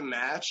you've worked a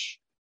match,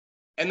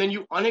 and then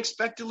you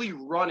unexpectedly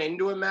run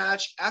into a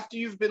match after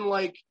you've been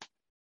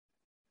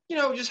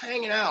just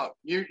hanging out.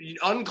 You're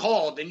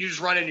uncalled, and you just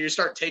run in and you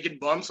start taking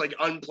bumps,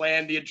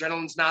 unplanned. The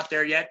adrenaline's not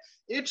there yet.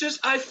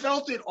 I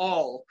felt it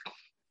all.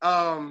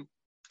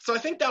 So I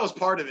think that was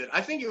part of it.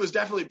 I think it was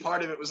definitely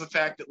part of it was the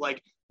fact that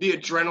the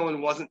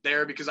adrenaline wasn't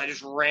there because I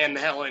just ran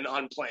the hell in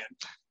unplanned.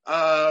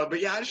 But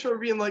yeah, I just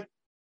remember being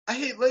I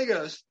hate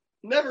Legos.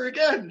 Never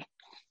again.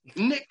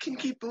 Nick can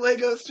keep the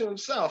Legos to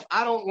himself.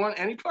 I don't want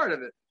any part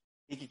of it.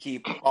 He could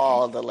keep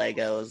all the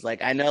Legos.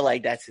 I know,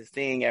 that's his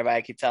thing.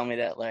 Everybody keep telling me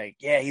that,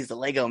 yeah, he's the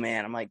Lego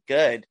man. I'm like,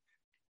 good.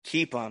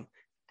 Keep him.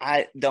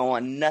 I don't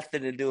want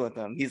nothing to do with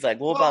him. He's like,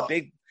 what about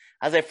big?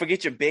 I was like,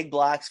 forget your big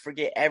blocks.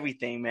 Forget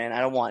everything, man. I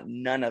don't want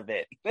none of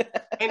it.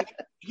 And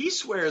he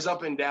swears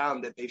up and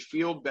down that they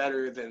feel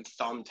better than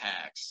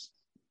thumbtacks.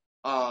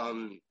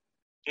 And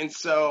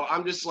so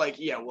I'm just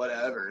yeah,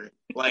 whatever.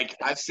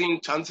 I've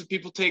seen tons of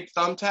people take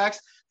thumbtacks.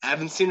 I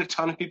haven't seen a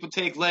ton of people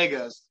take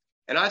Legos.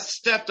 And I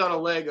stepped on a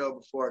Lego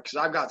before because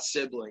I've got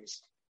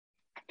siblings.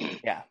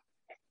 Yeah.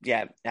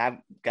 I've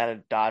got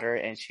a daughter,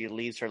 and she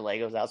leaves her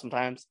Legos out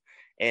sometimes,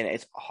 and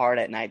it's hard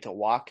at night to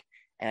walk,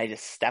 and I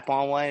just step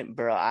on one,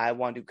 bro. I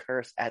want to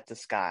curse at the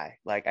sky.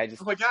 Oh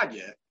my God,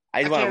 yeah.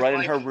 I just want to run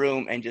in her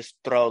room and just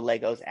throw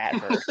Legos at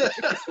her.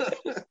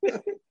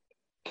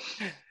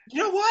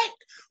 You know what?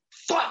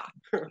 Fuck.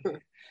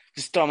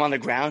 Just throw them on the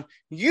ground.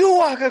 You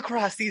walk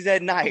across these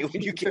at night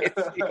when you can't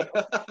see.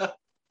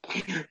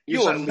 You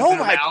will know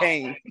my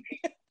pain.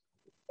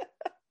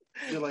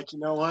 You're like, you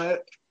know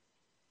what?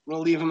 I'm going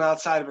to leave him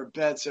outside of her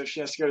bed, so if she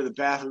has to go to the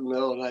bathroom in the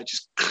middle of the night,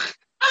 just...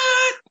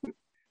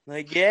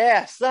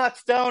 yeah,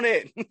 sucks, don't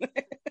it?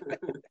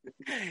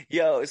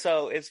 Yo,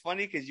 so it's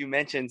funny because you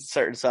mentioned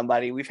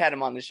somebody. We've had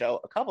him on the show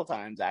a couple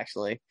times,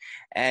 actually,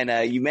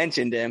 and you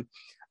mentioned him.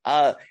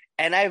 And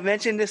I've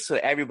mentioned this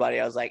to everybody.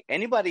 I was like,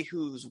 anybody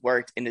who's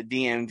worked in the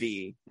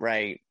DMV,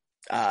 right,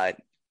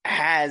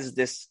 has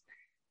this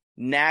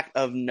knack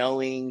of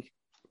knowing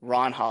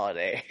Ron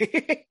Holiday.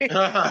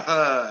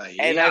 Yeah.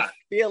 And I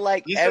feel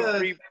like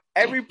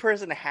every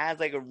person has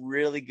a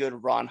really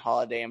good Ron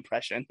Holiday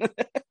impression.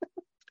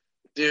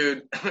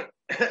 Dude,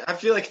 I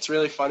feel like it's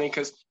really funny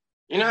because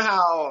you know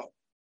how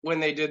when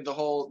they did the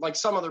whole,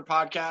 some other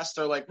podcasts,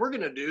 they're like, we're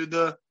going to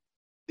do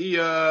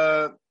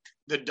the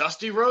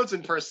Dusty Rhodes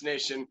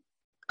impersonation.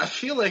 I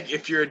feel like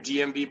if you're a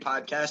DMV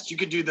podcast, you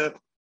could do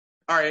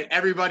all right,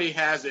 everybody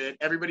has it.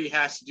 Everybody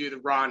has to do the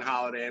Ron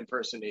Holiday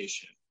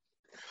impersonation.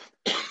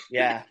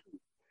 Yeah.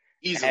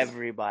 Easily.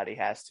 Everybody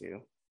has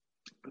to.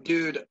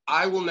 Dude,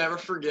 I will never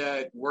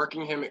forget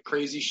working him at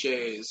Crazy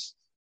Shays.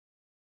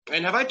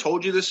 And have I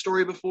told you this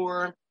story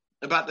before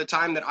about the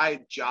time that I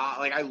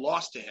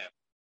lost to him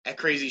at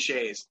Crazy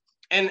Shays?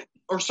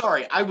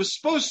 I was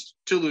supposed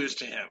to lose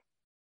to him.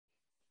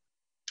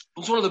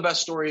 It's one of the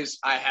best stories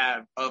I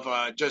have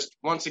of just,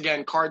 once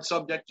again, card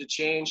subject to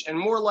change and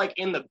more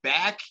in the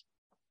back,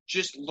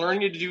 just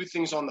learning to do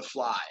things on the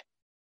fly.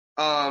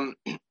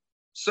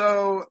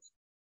 So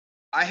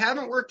I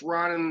haven't worked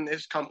Ron in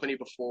this company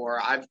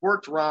before. I've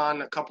worked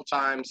Ron a couple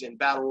times in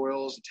battle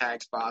royals and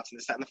tag spots and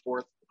this, that, and the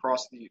fourth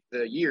across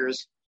the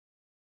years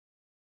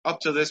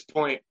up to this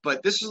point.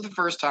 But this was the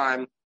first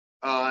time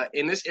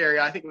in this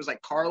area. I think it was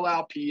like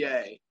Carlisle,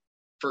 PA,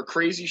 for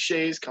Crazy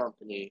Shay's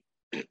company.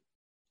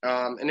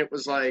 And it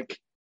was like,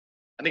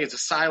 I think it's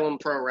Asylum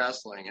Pro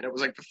Wrestling. And it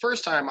was like the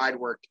first time I'd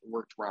worked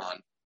Ron.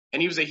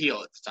 And he was a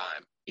heel at the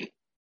time.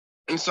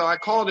 And so I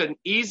called it an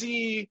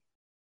easy,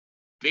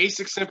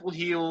 basic, simple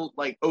heel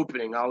like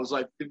opening. I was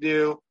like,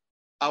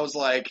 I was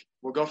like,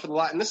 we'll go for the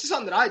lot. And this is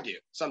something that I do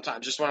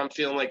sometimes, just when I'm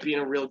feeling like being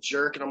a real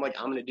jerk. And I'm like,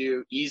 I'm going to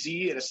do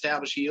easy and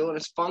establish heel. And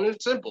it's fun and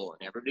simple.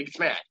 And everybody gets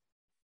mad.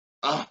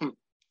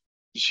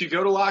 You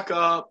go to lock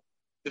up.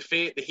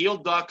 The heel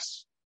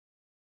ducks.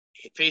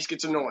 Face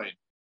gets annoyed.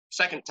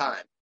 Second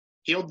time.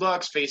 Heel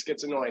ducks. Face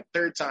gets annoyed.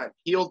 Third time.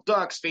 Heel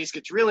ducks. Face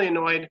gets really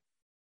annoyed.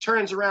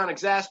 Turns around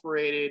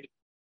exasperated.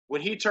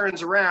 When he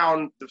turns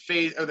around,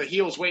 the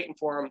heel's waiting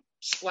for him,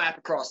 slap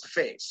across the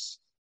face.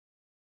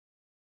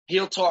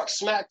 Heel talks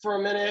smack for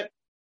a minute,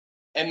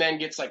 and then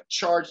gets like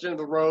charged into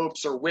the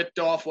ropes or whipped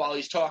off while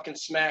he's talking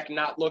smack,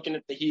 not looking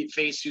at the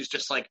face who's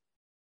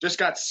just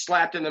got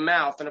slapped in the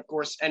mouth. And of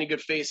course, any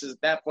good face is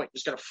at that point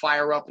just gonna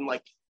fire up and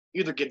like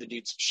either give the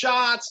dude some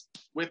shots,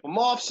 whip him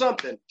off,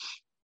 something.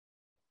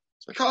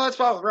 So I call that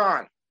spot with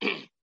Ron.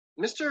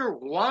 Mr.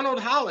 Ronald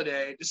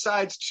Holiday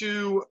decides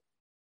to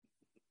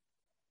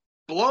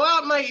blow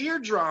out my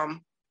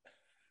eardrum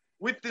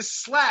with this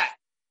slap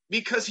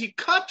because he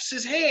cups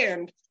his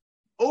hand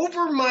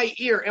over my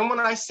ear. And when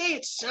I say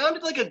it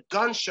sounded like a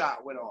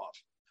gunshot went off,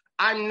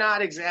 I'm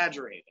not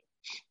exaggerating.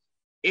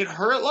 It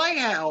hurt like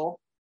hell.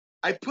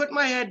 I put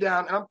my head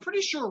down, and I'm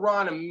pretty sure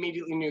Ron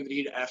immediately knew that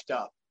he'd effed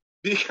up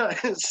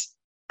because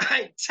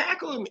I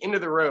tackle him into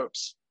the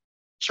ropes,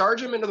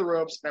 charge him into the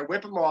ropes, and I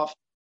whip him off,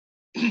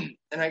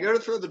 and I go to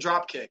throw the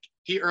drop kick.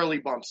 He early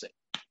bumps it.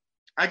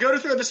 I go to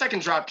throw the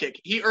second drop kick.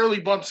 He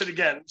early bumps it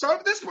again. So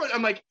at this point,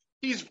 I'm like,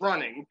 he's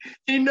running.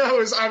 He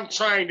knows I'm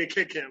trying to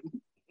kick him.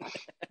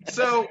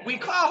 So we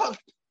call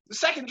the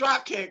second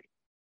drop kick.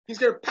 He's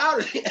going to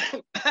powder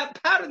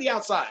the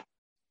outside.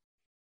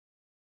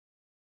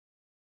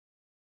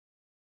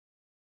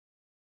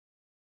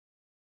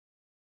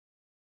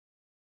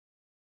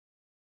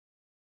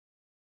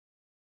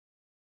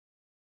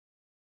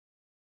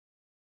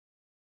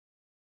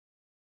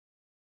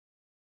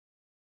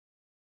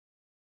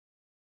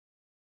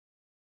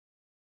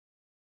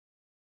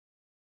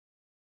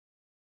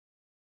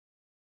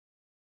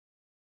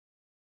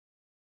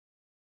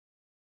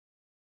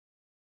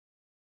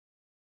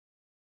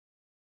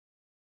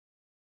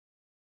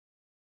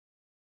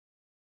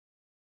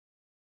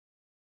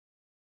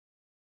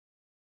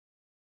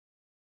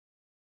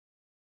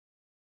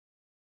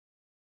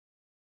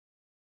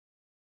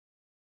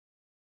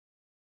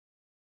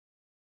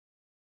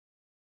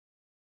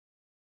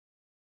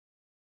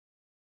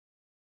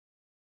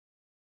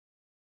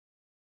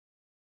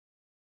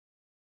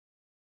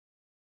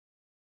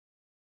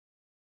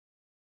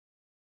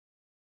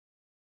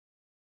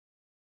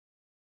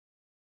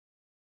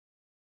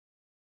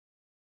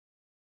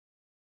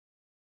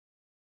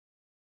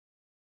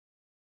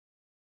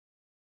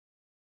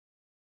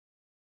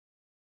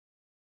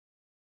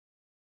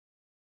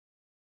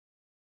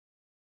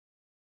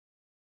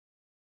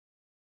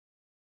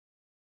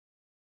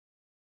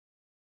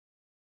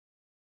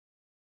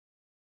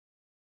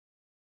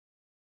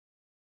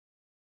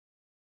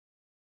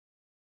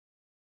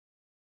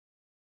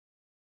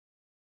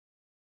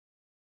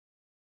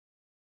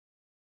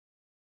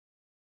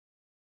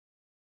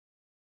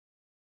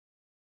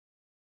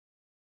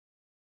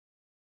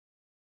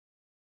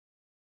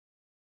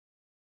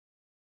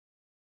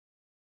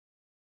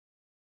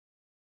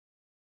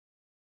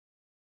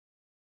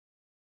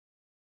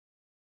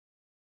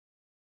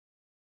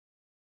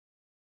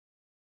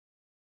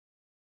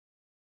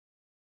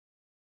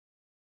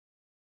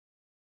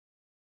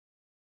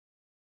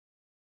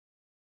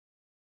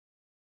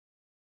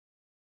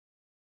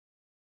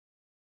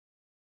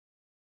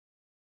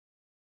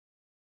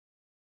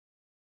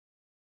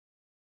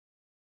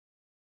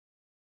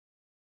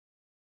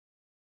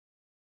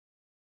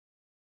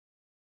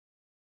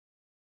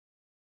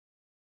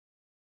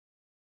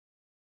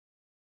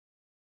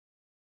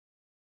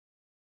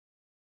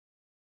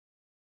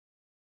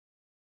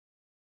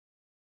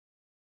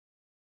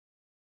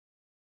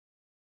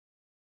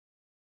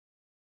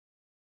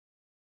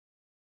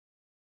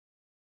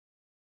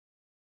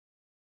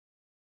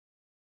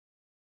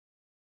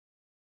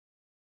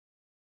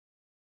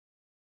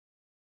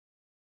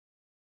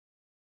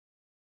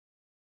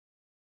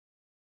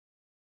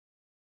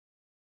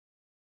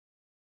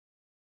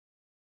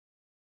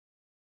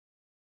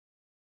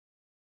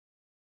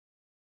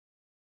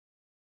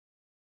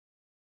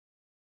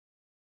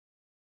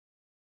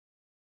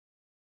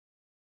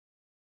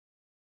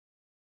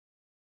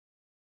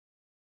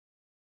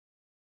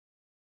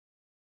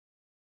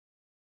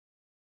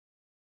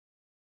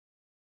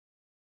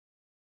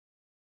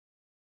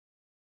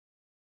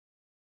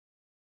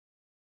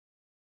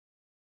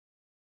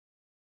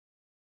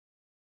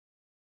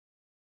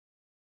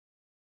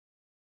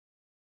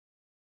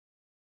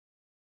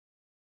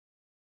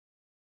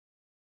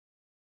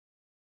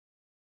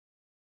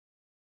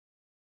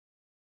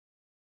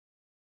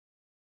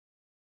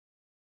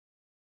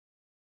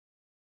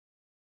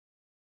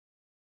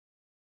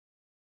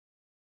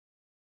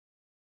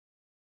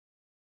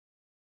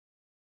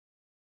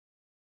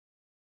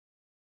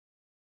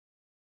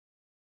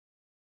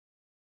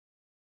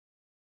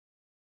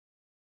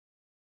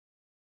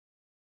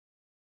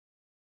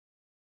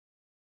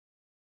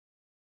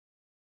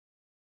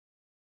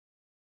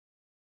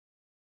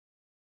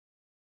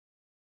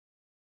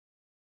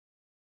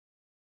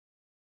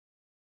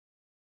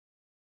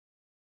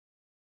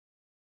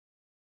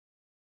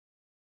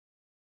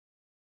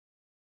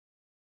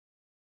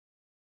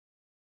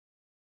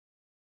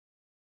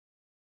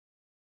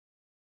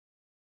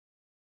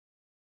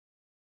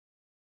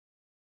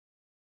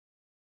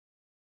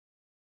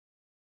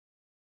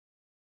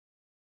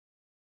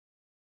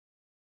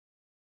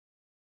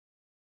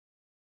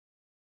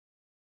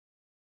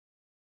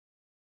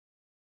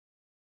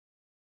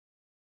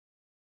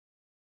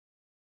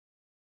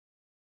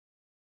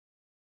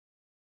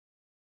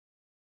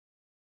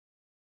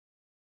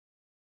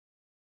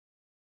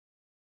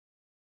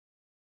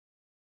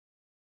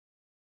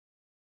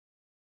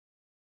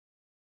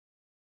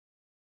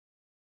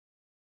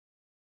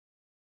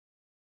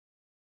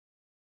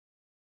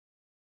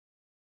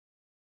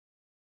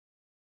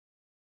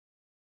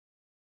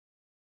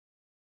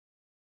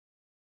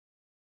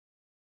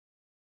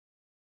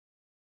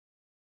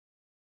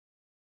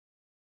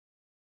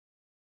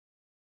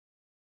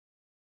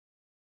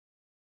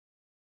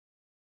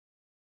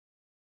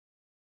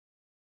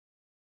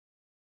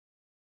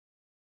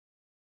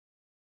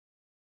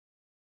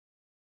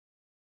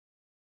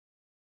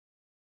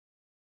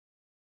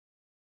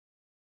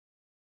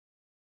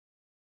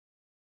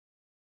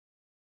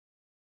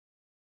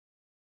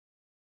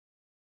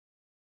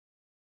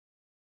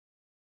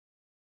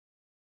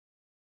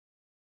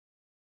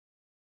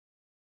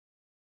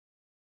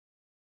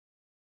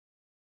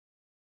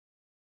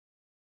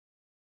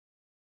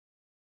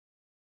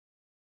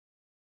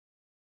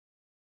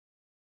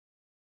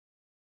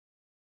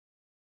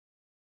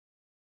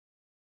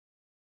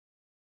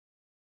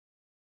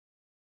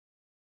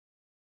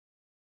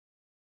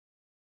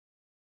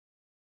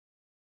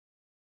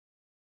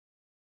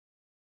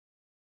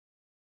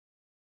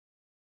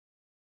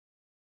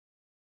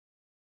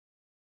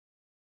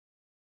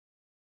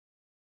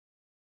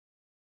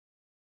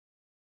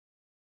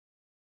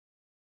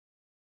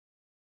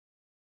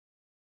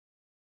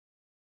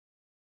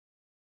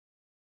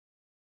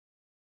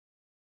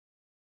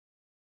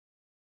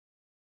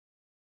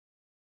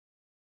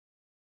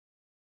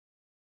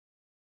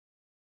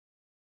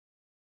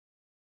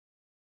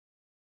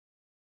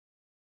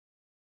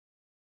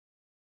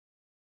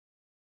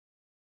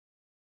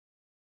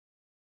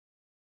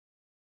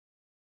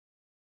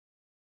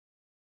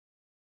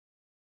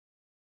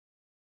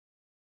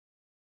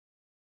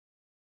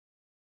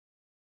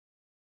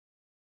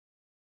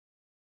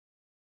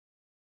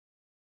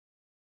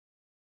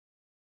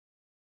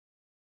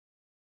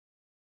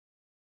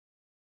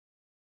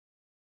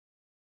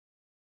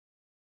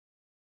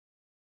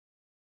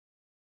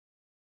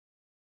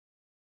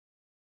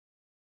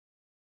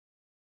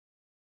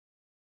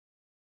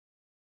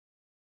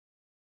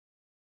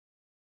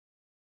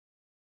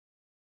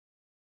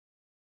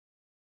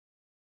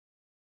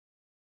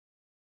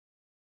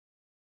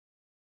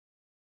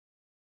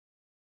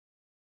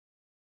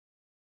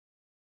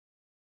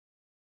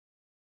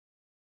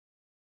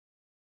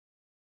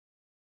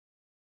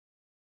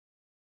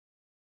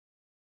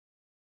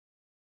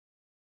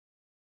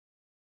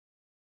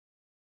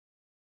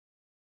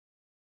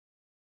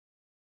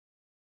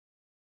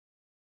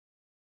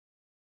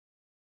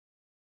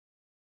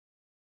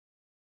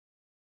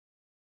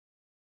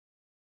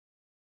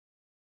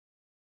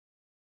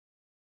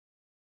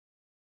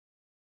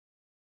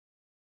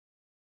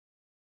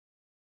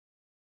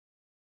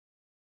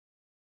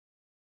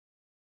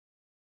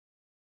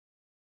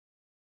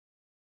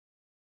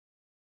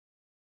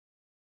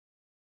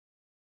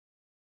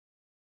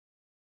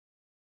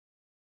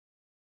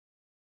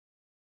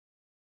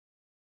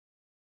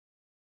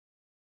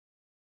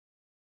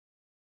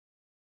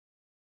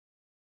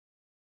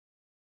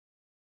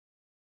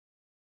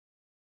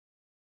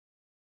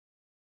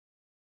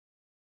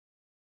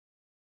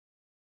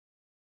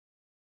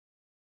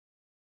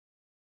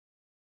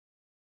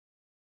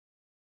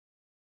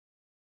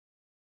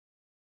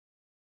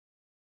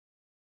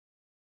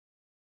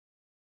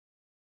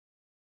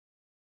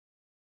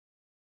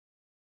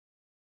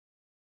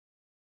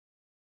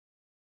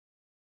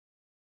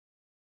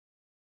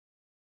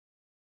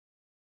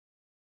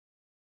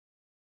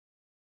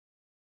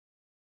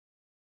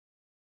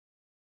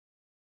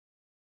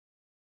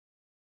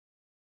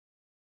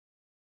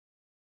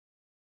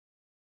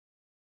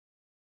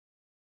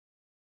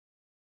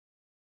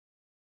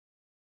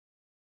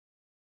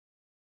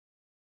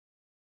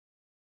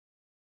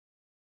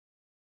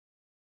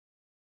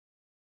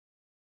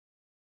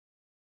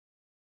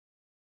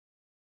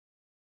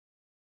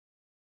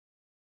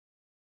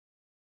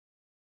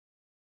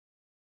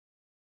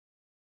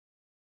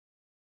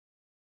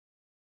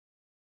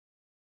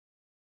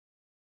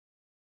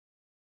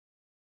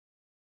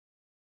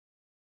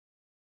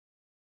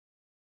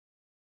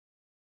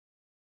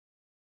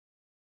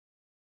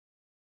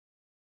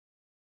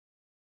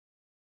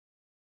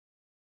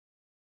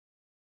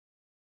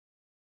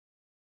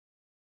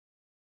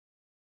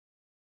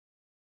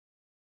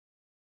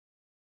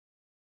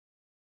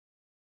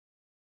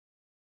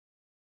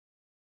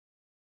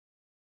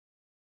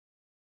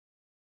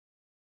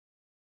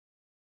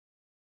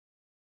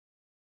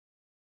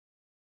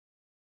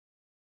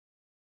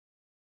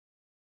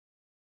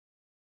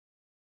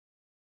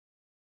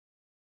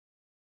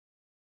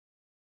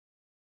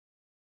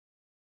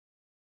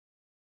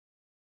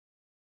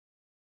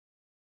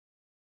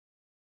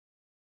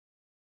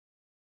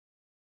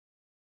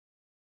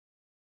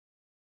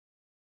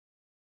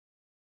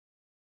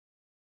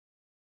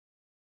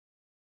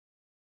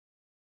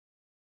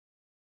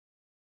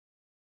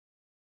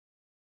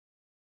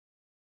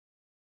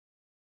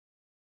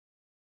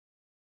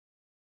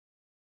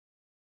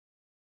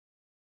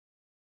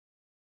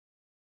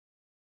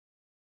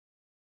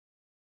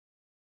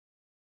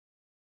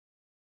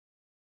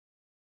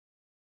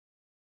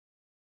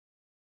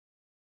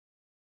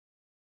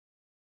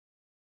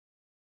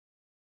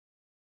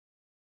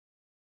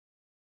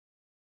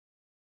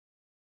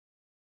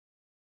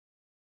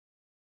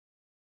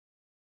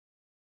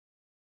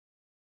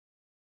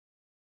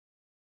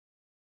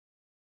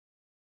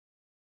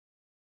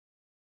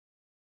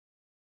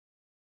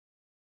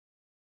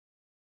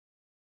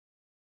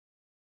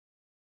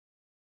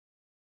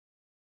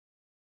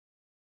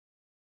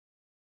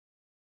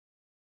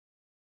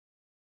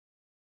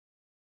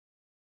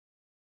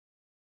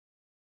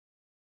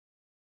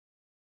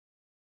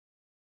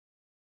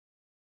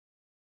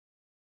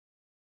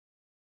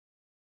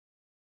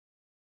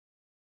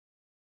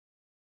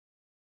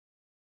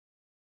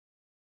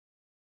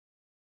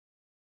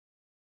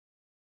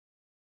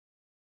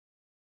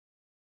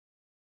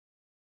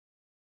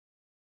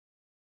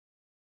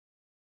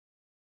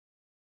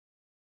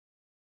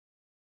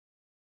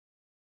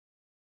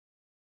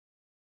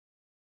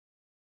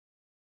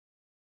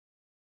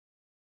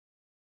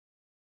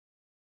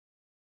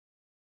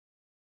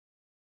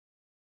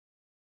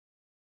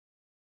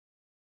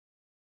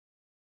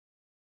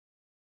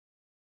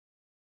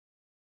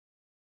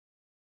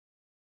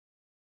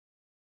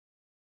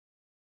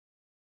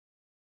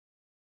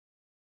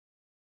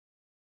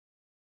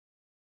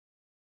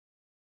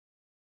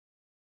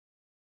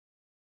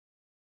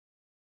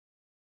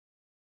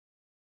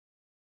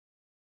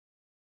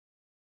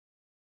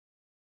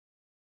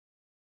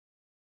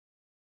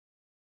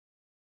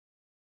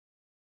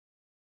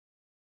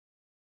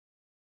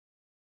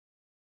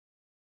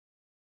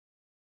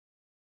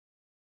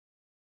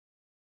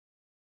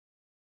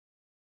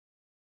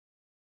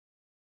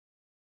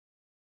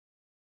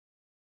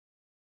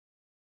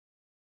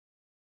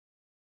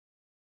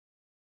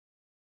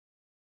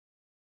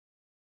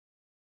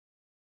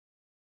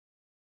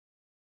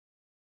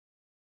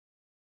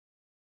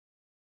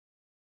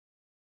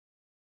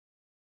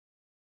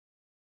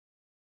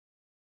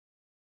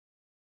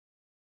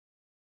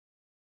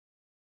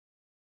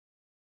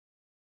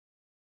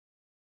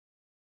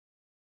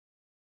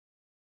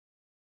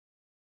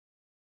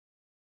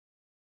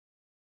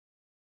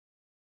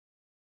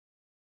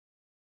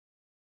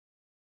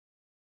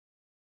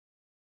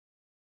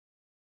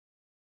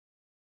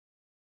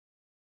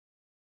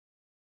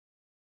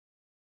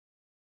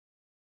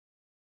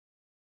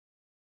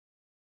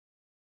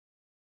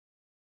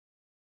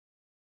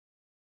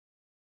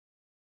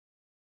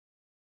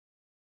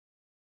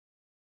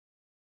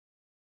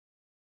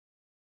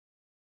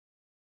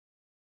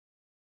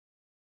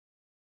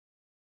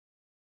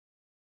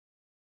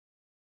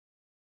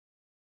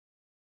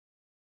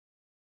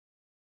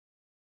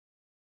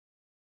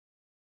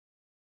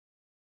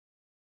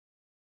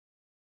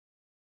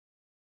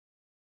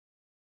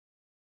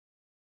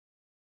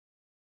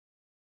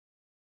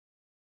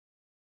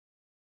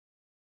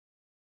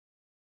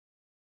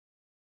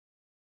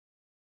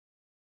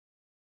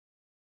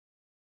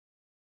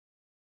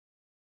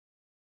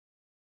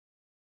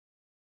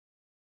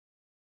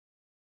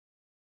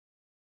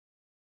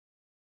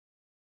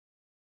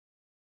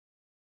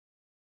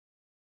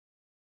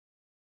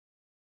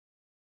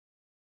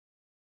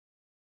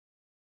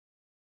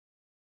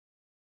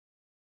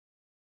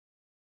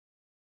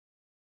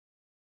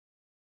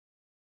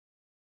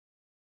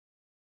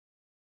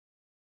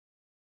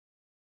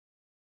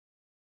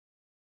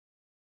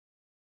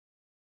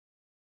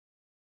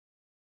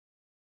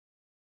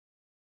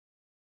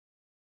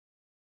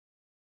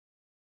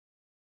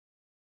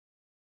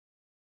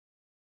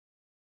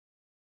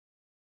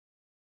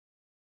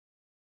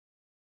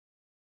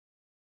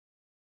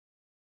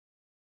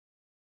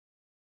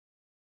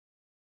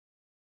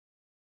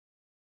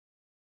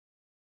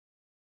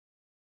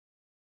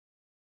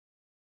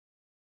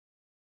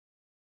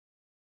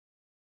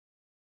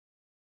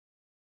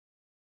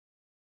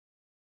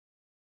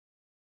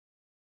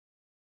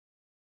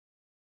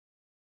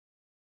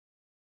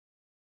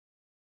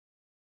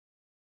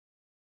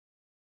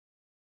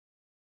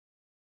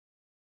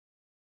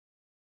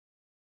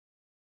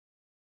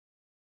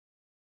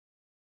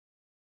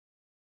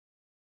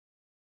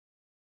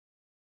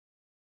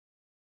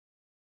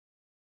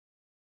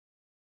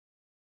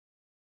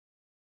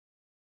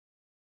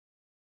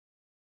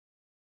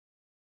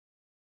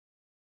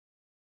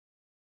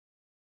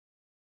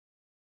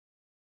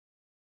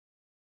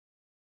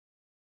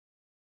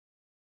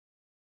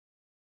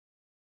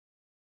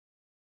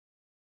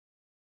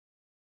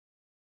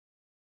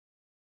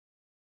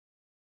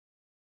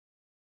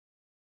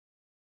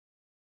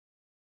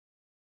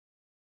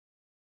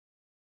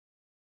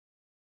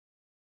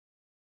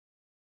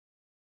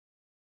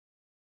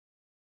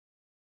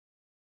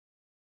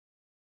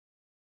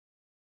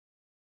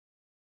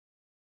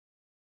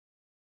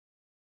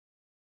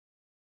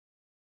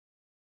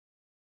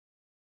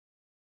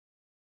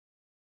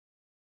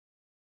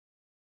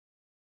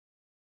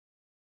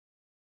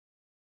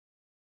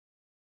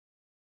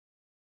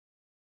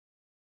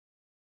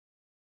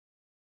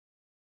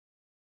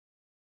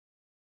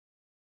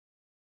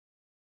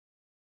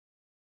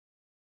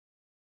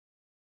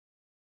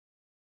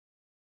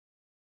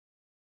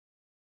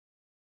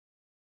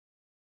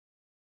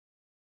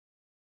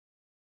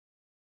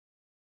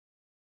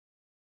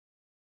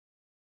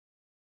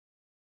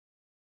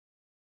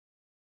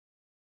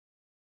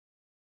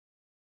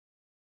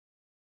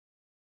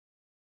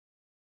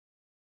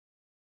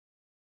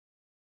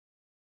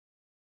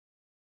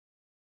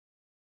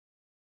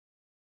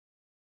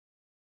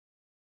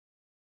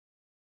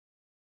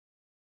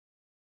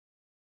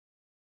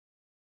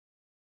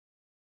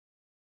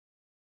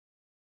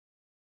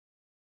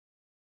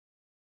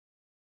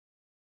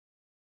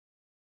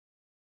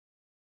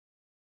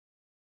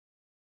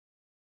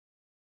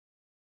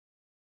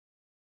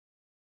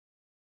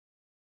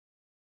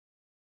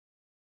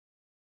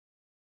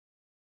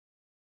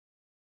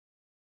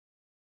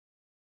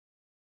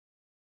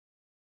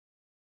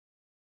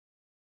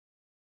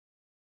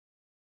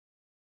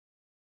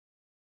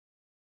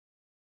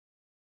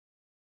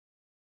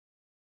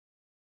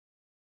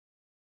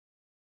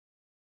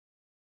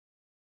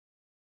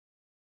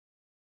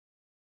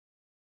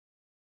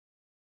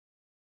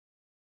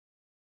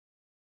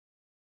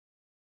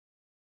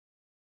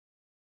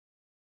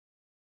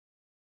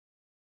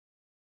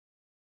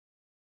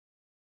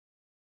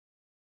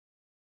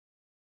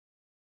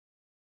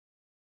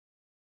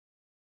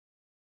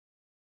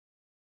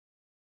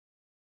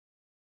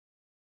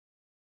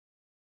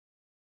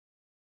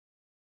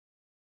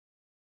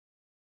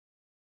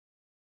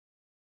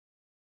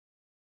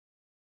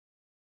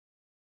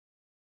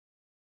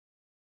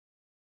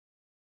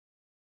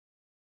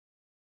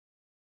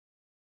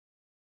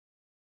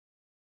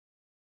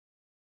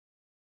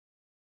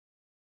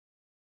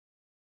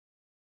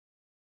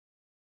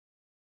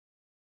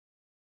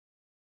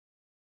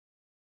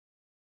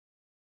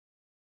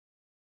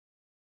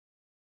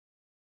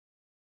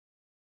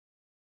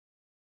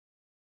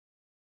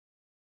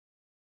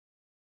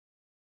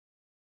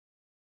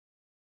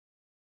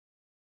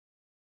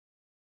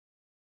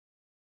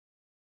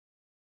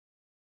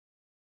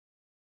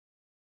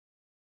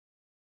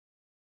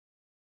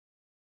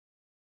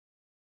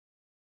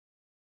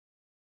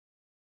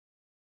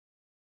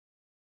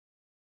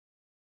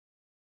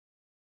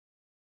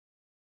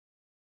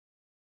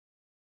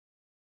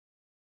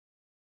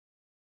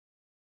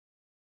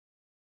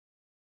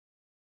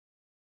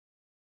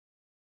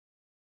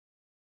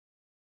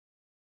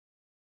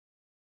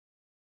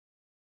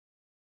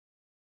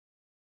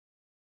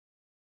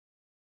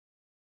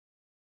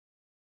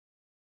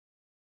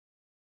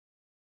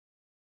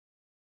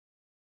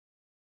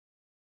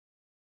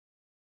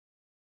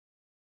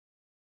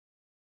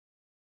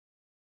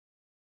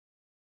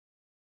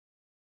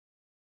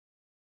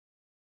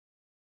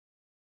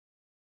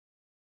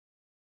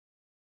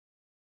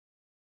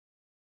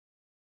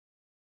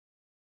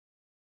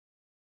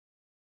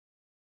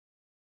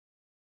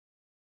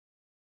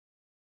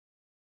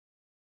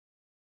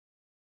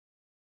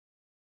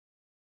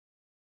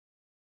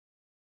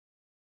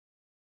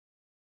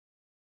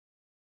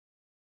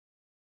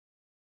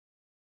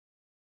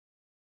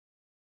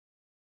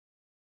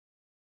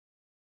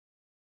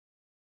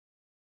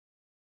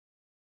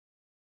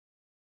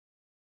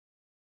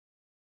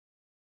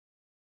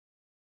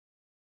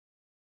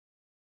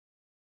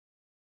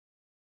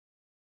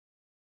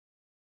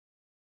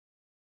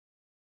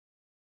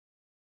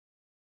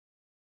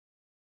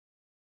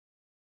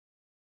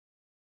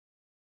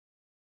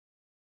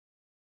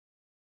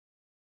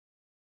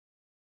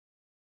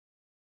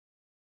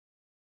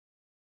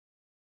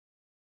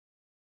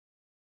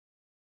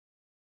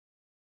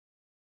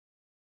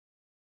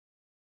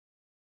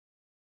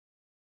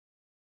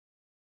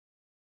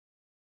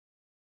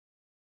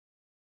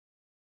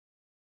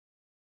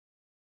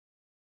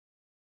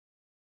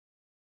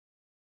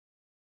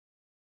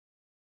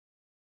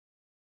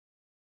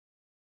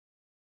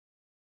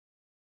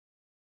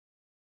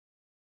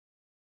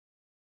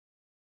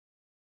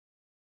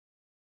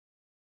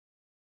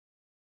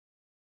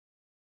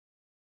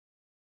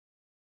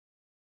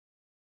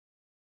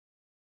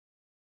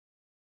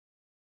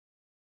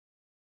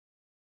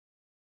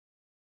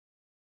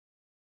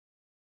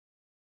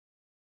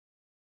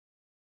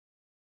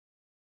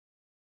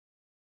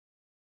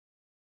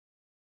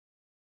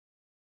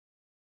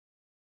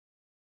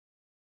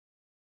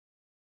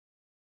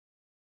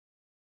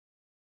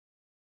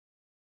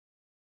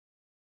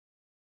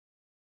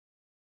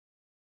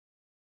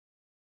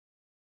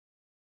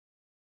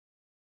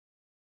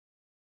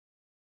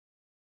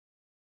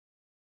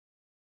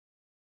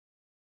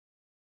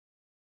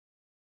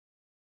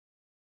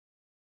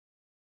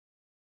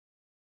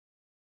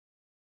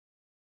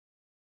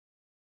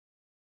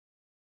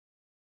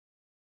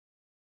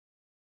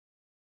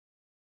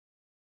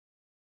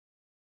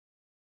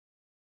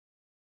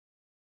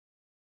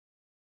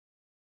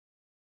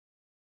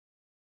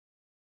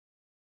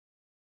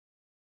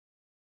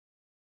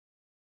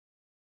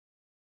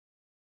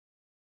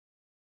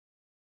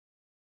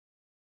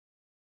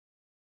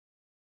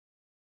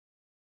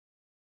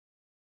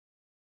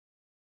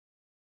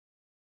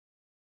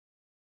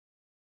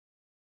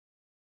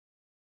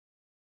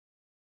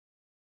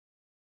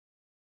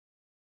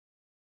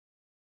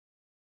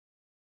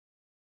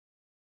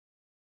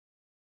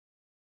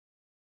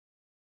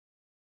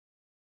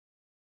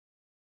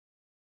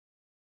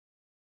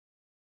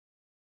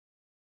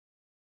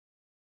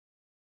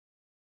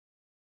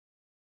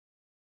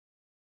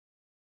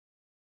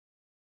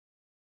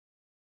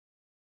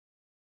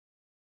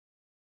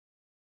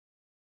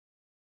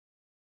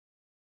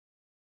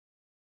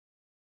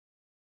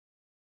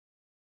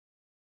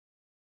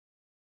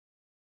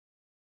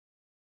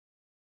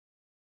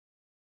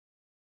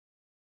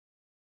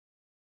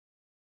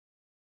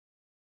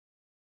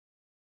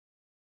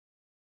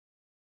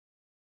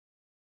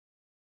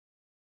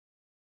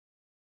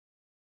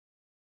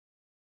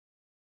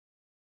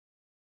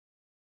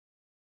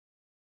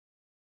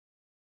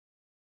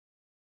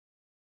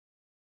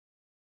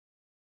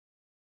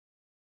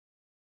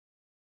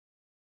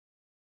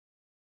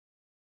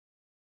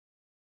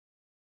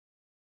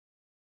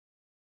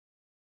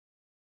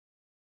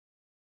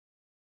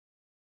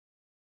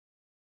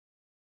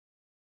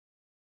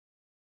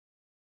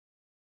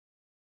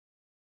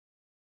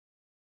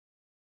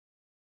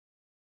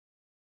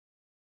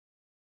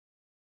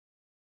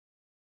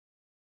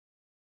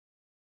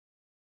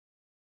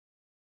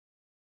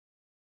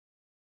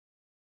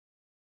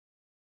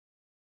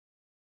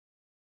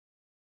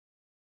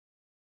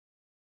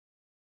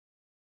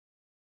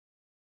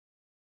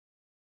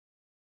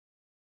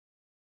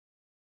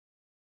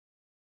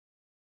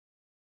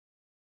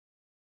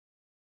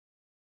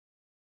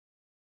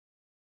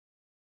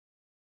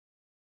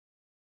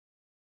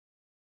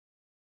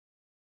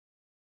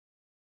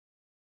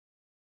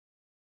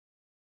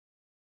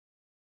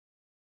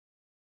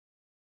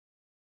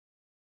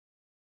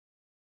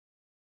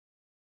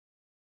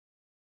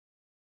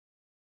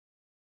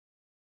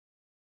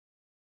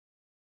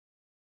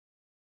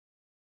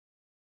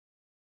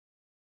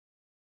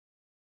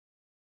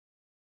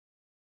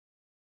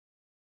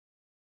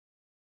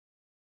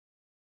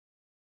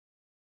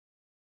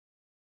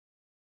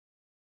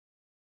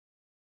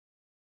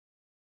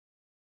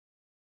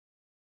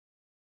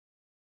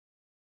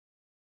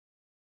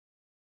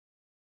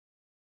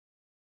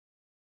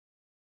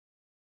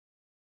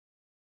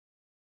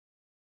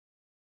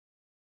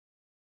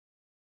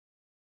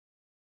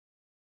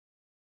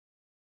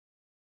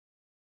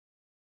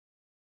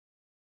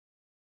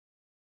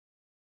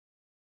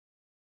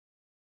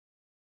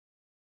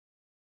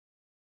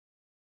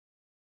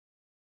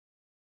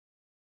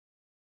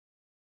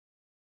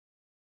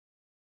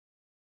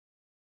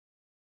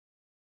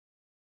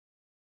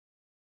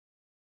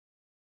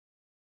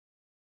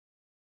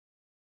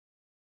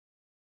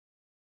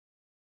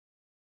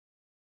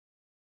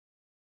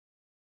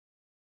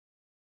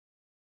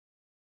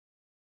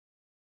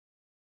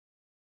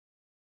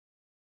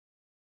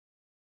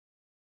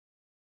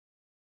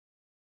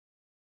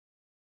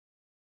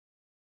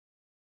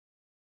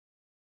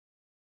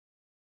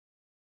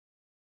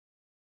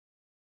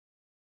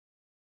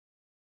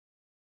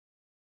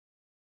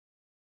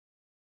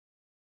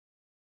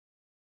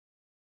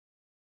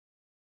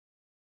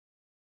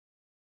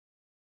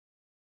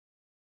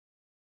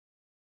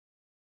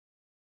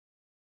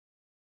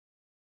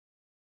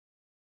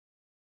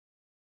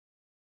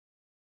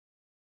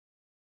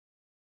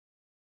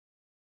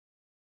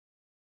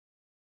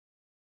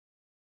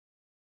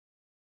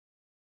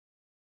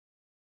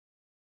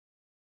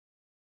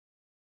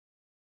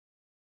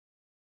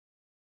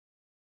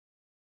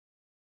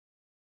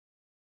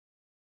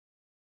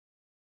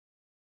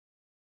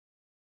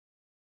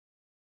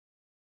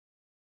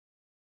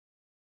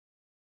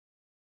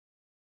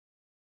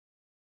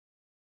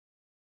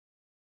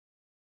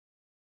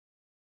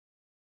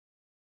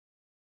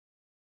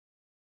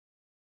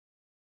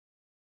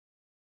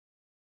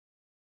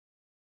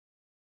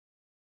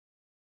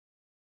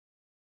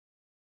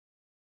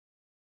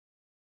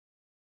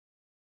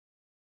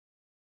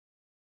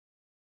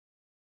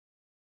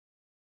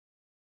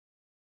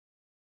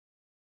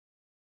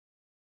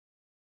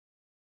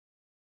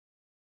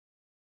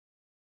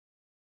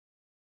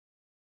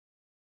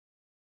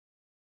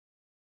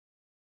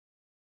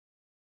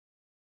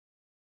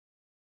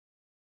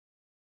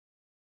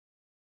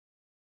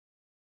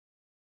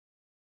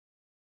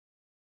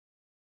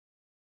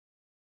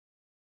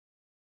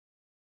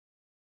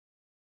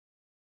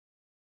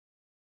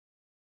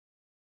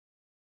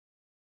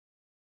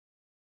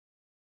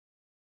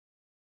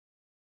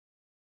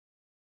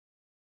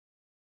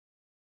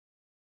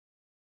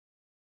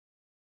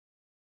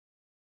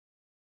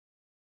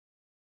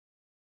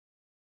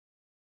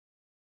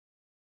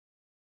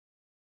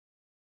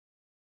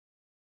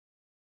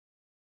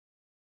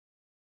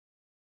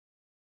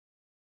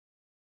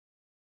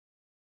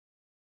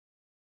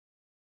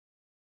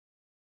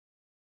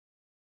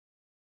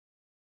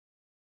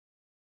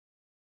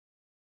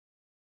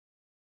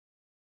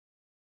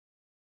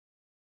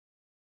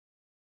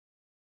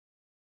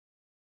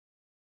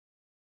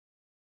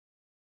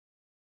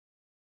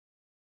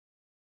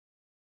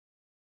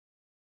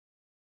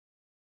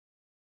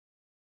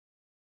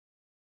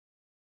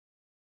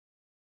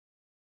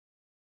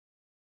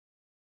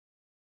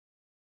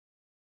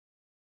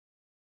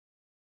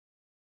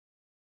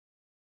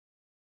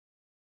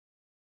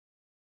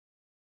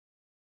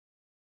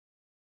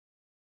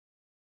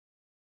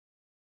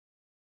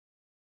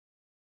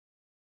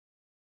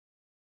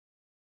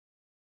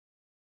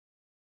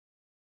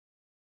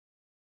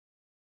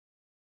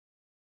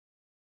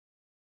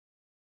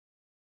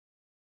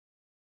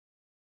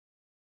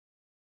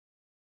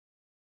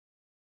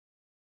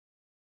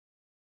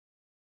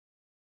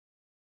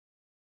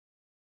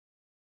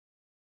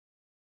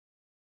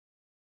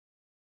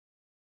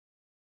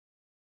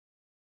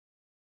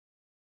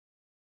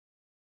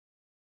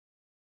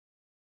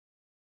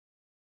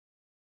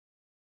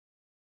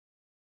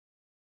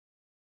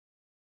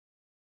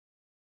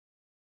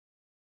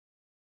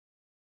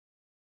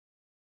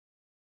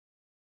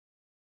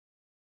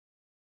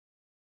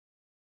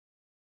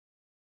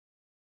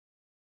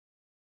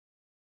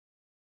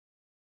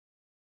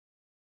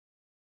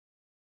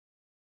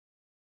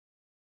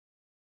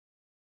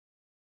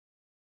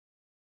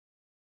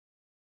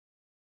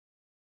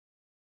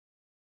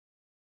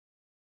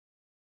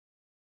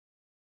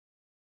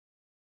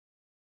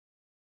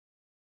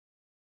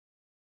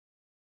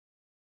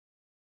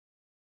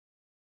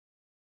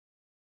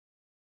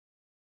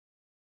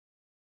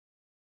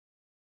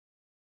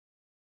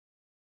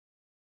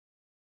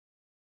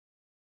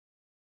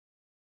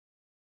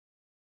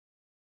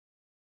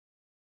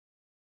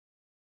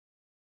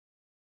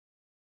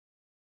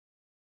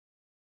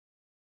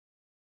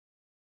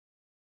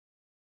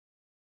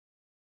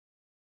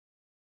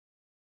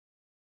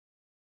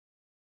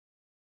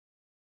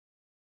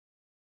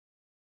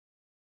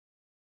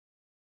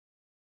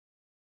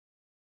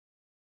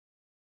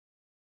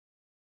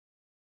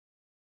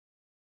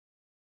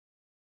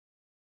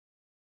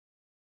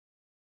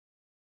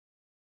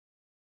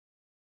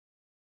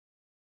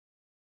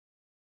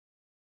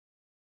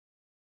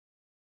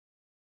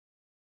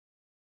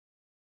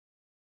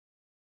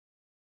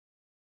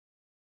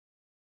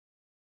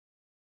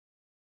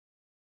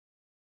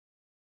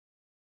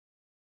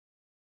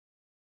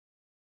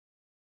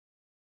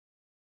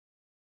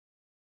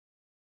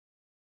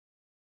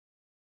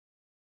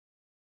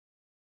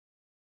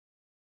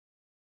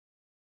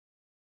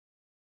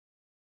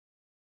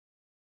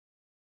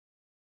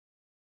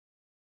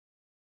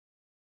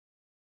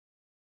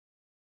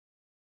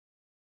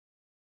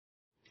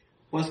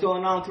 What's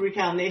going on, 3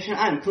 Count Nation?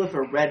 I'm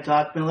Clifford Red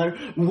Dog Miller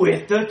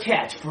with the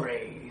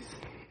catchphrase.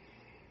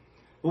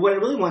 But what I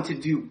really want to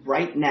do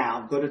right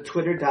now, go to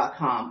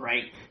twitter.com,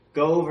 right?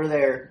 Go over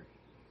there,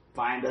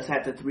 find us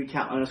at the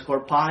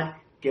 3count_pod,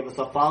 give us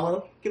a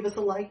follow, give us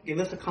a like, give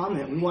us a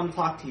comment. We want to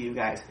talk to you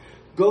guys.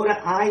 Go to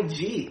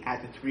IG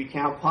at the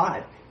 3Count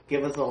Pod.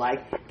 Give us a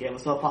like, give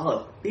us a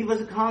follow, leave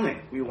us a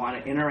comment. We want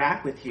to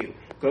interact with you.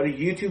 Go to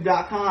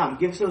youtube.com,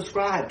 give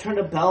subscribe, turn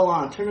the bell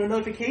on, turn the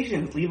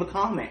notifications, leave a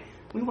comment.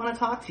 We want to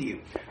talk to you.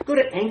 Go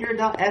to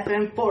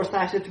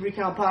anchor.fm/the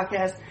 3Count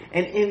Podcast,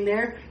 and in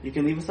there, you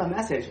can leave us a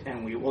message,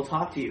 and we will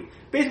talk to you.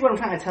 Basically, what I'm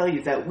trying to tell you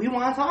is that we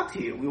want to talk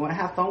to you. We want to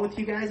have fun with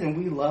you guys, and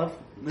we love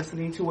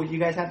listening to what you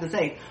guys have to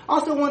say.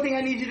 Also, one thing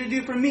I need you to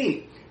do for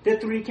me, the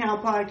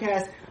 3Count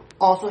Podcast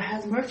also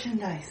has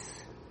merchandise.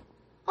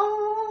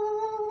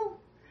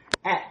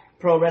 At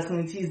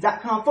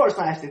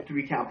ProWrestlingTees.com/the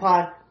 3Count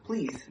Pod.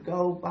 Please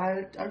go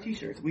buy our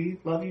t-shirts. We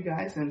love you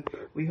guys, and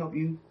we hope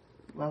you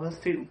love us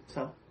too.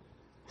 So,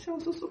 show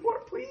us some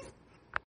support, please.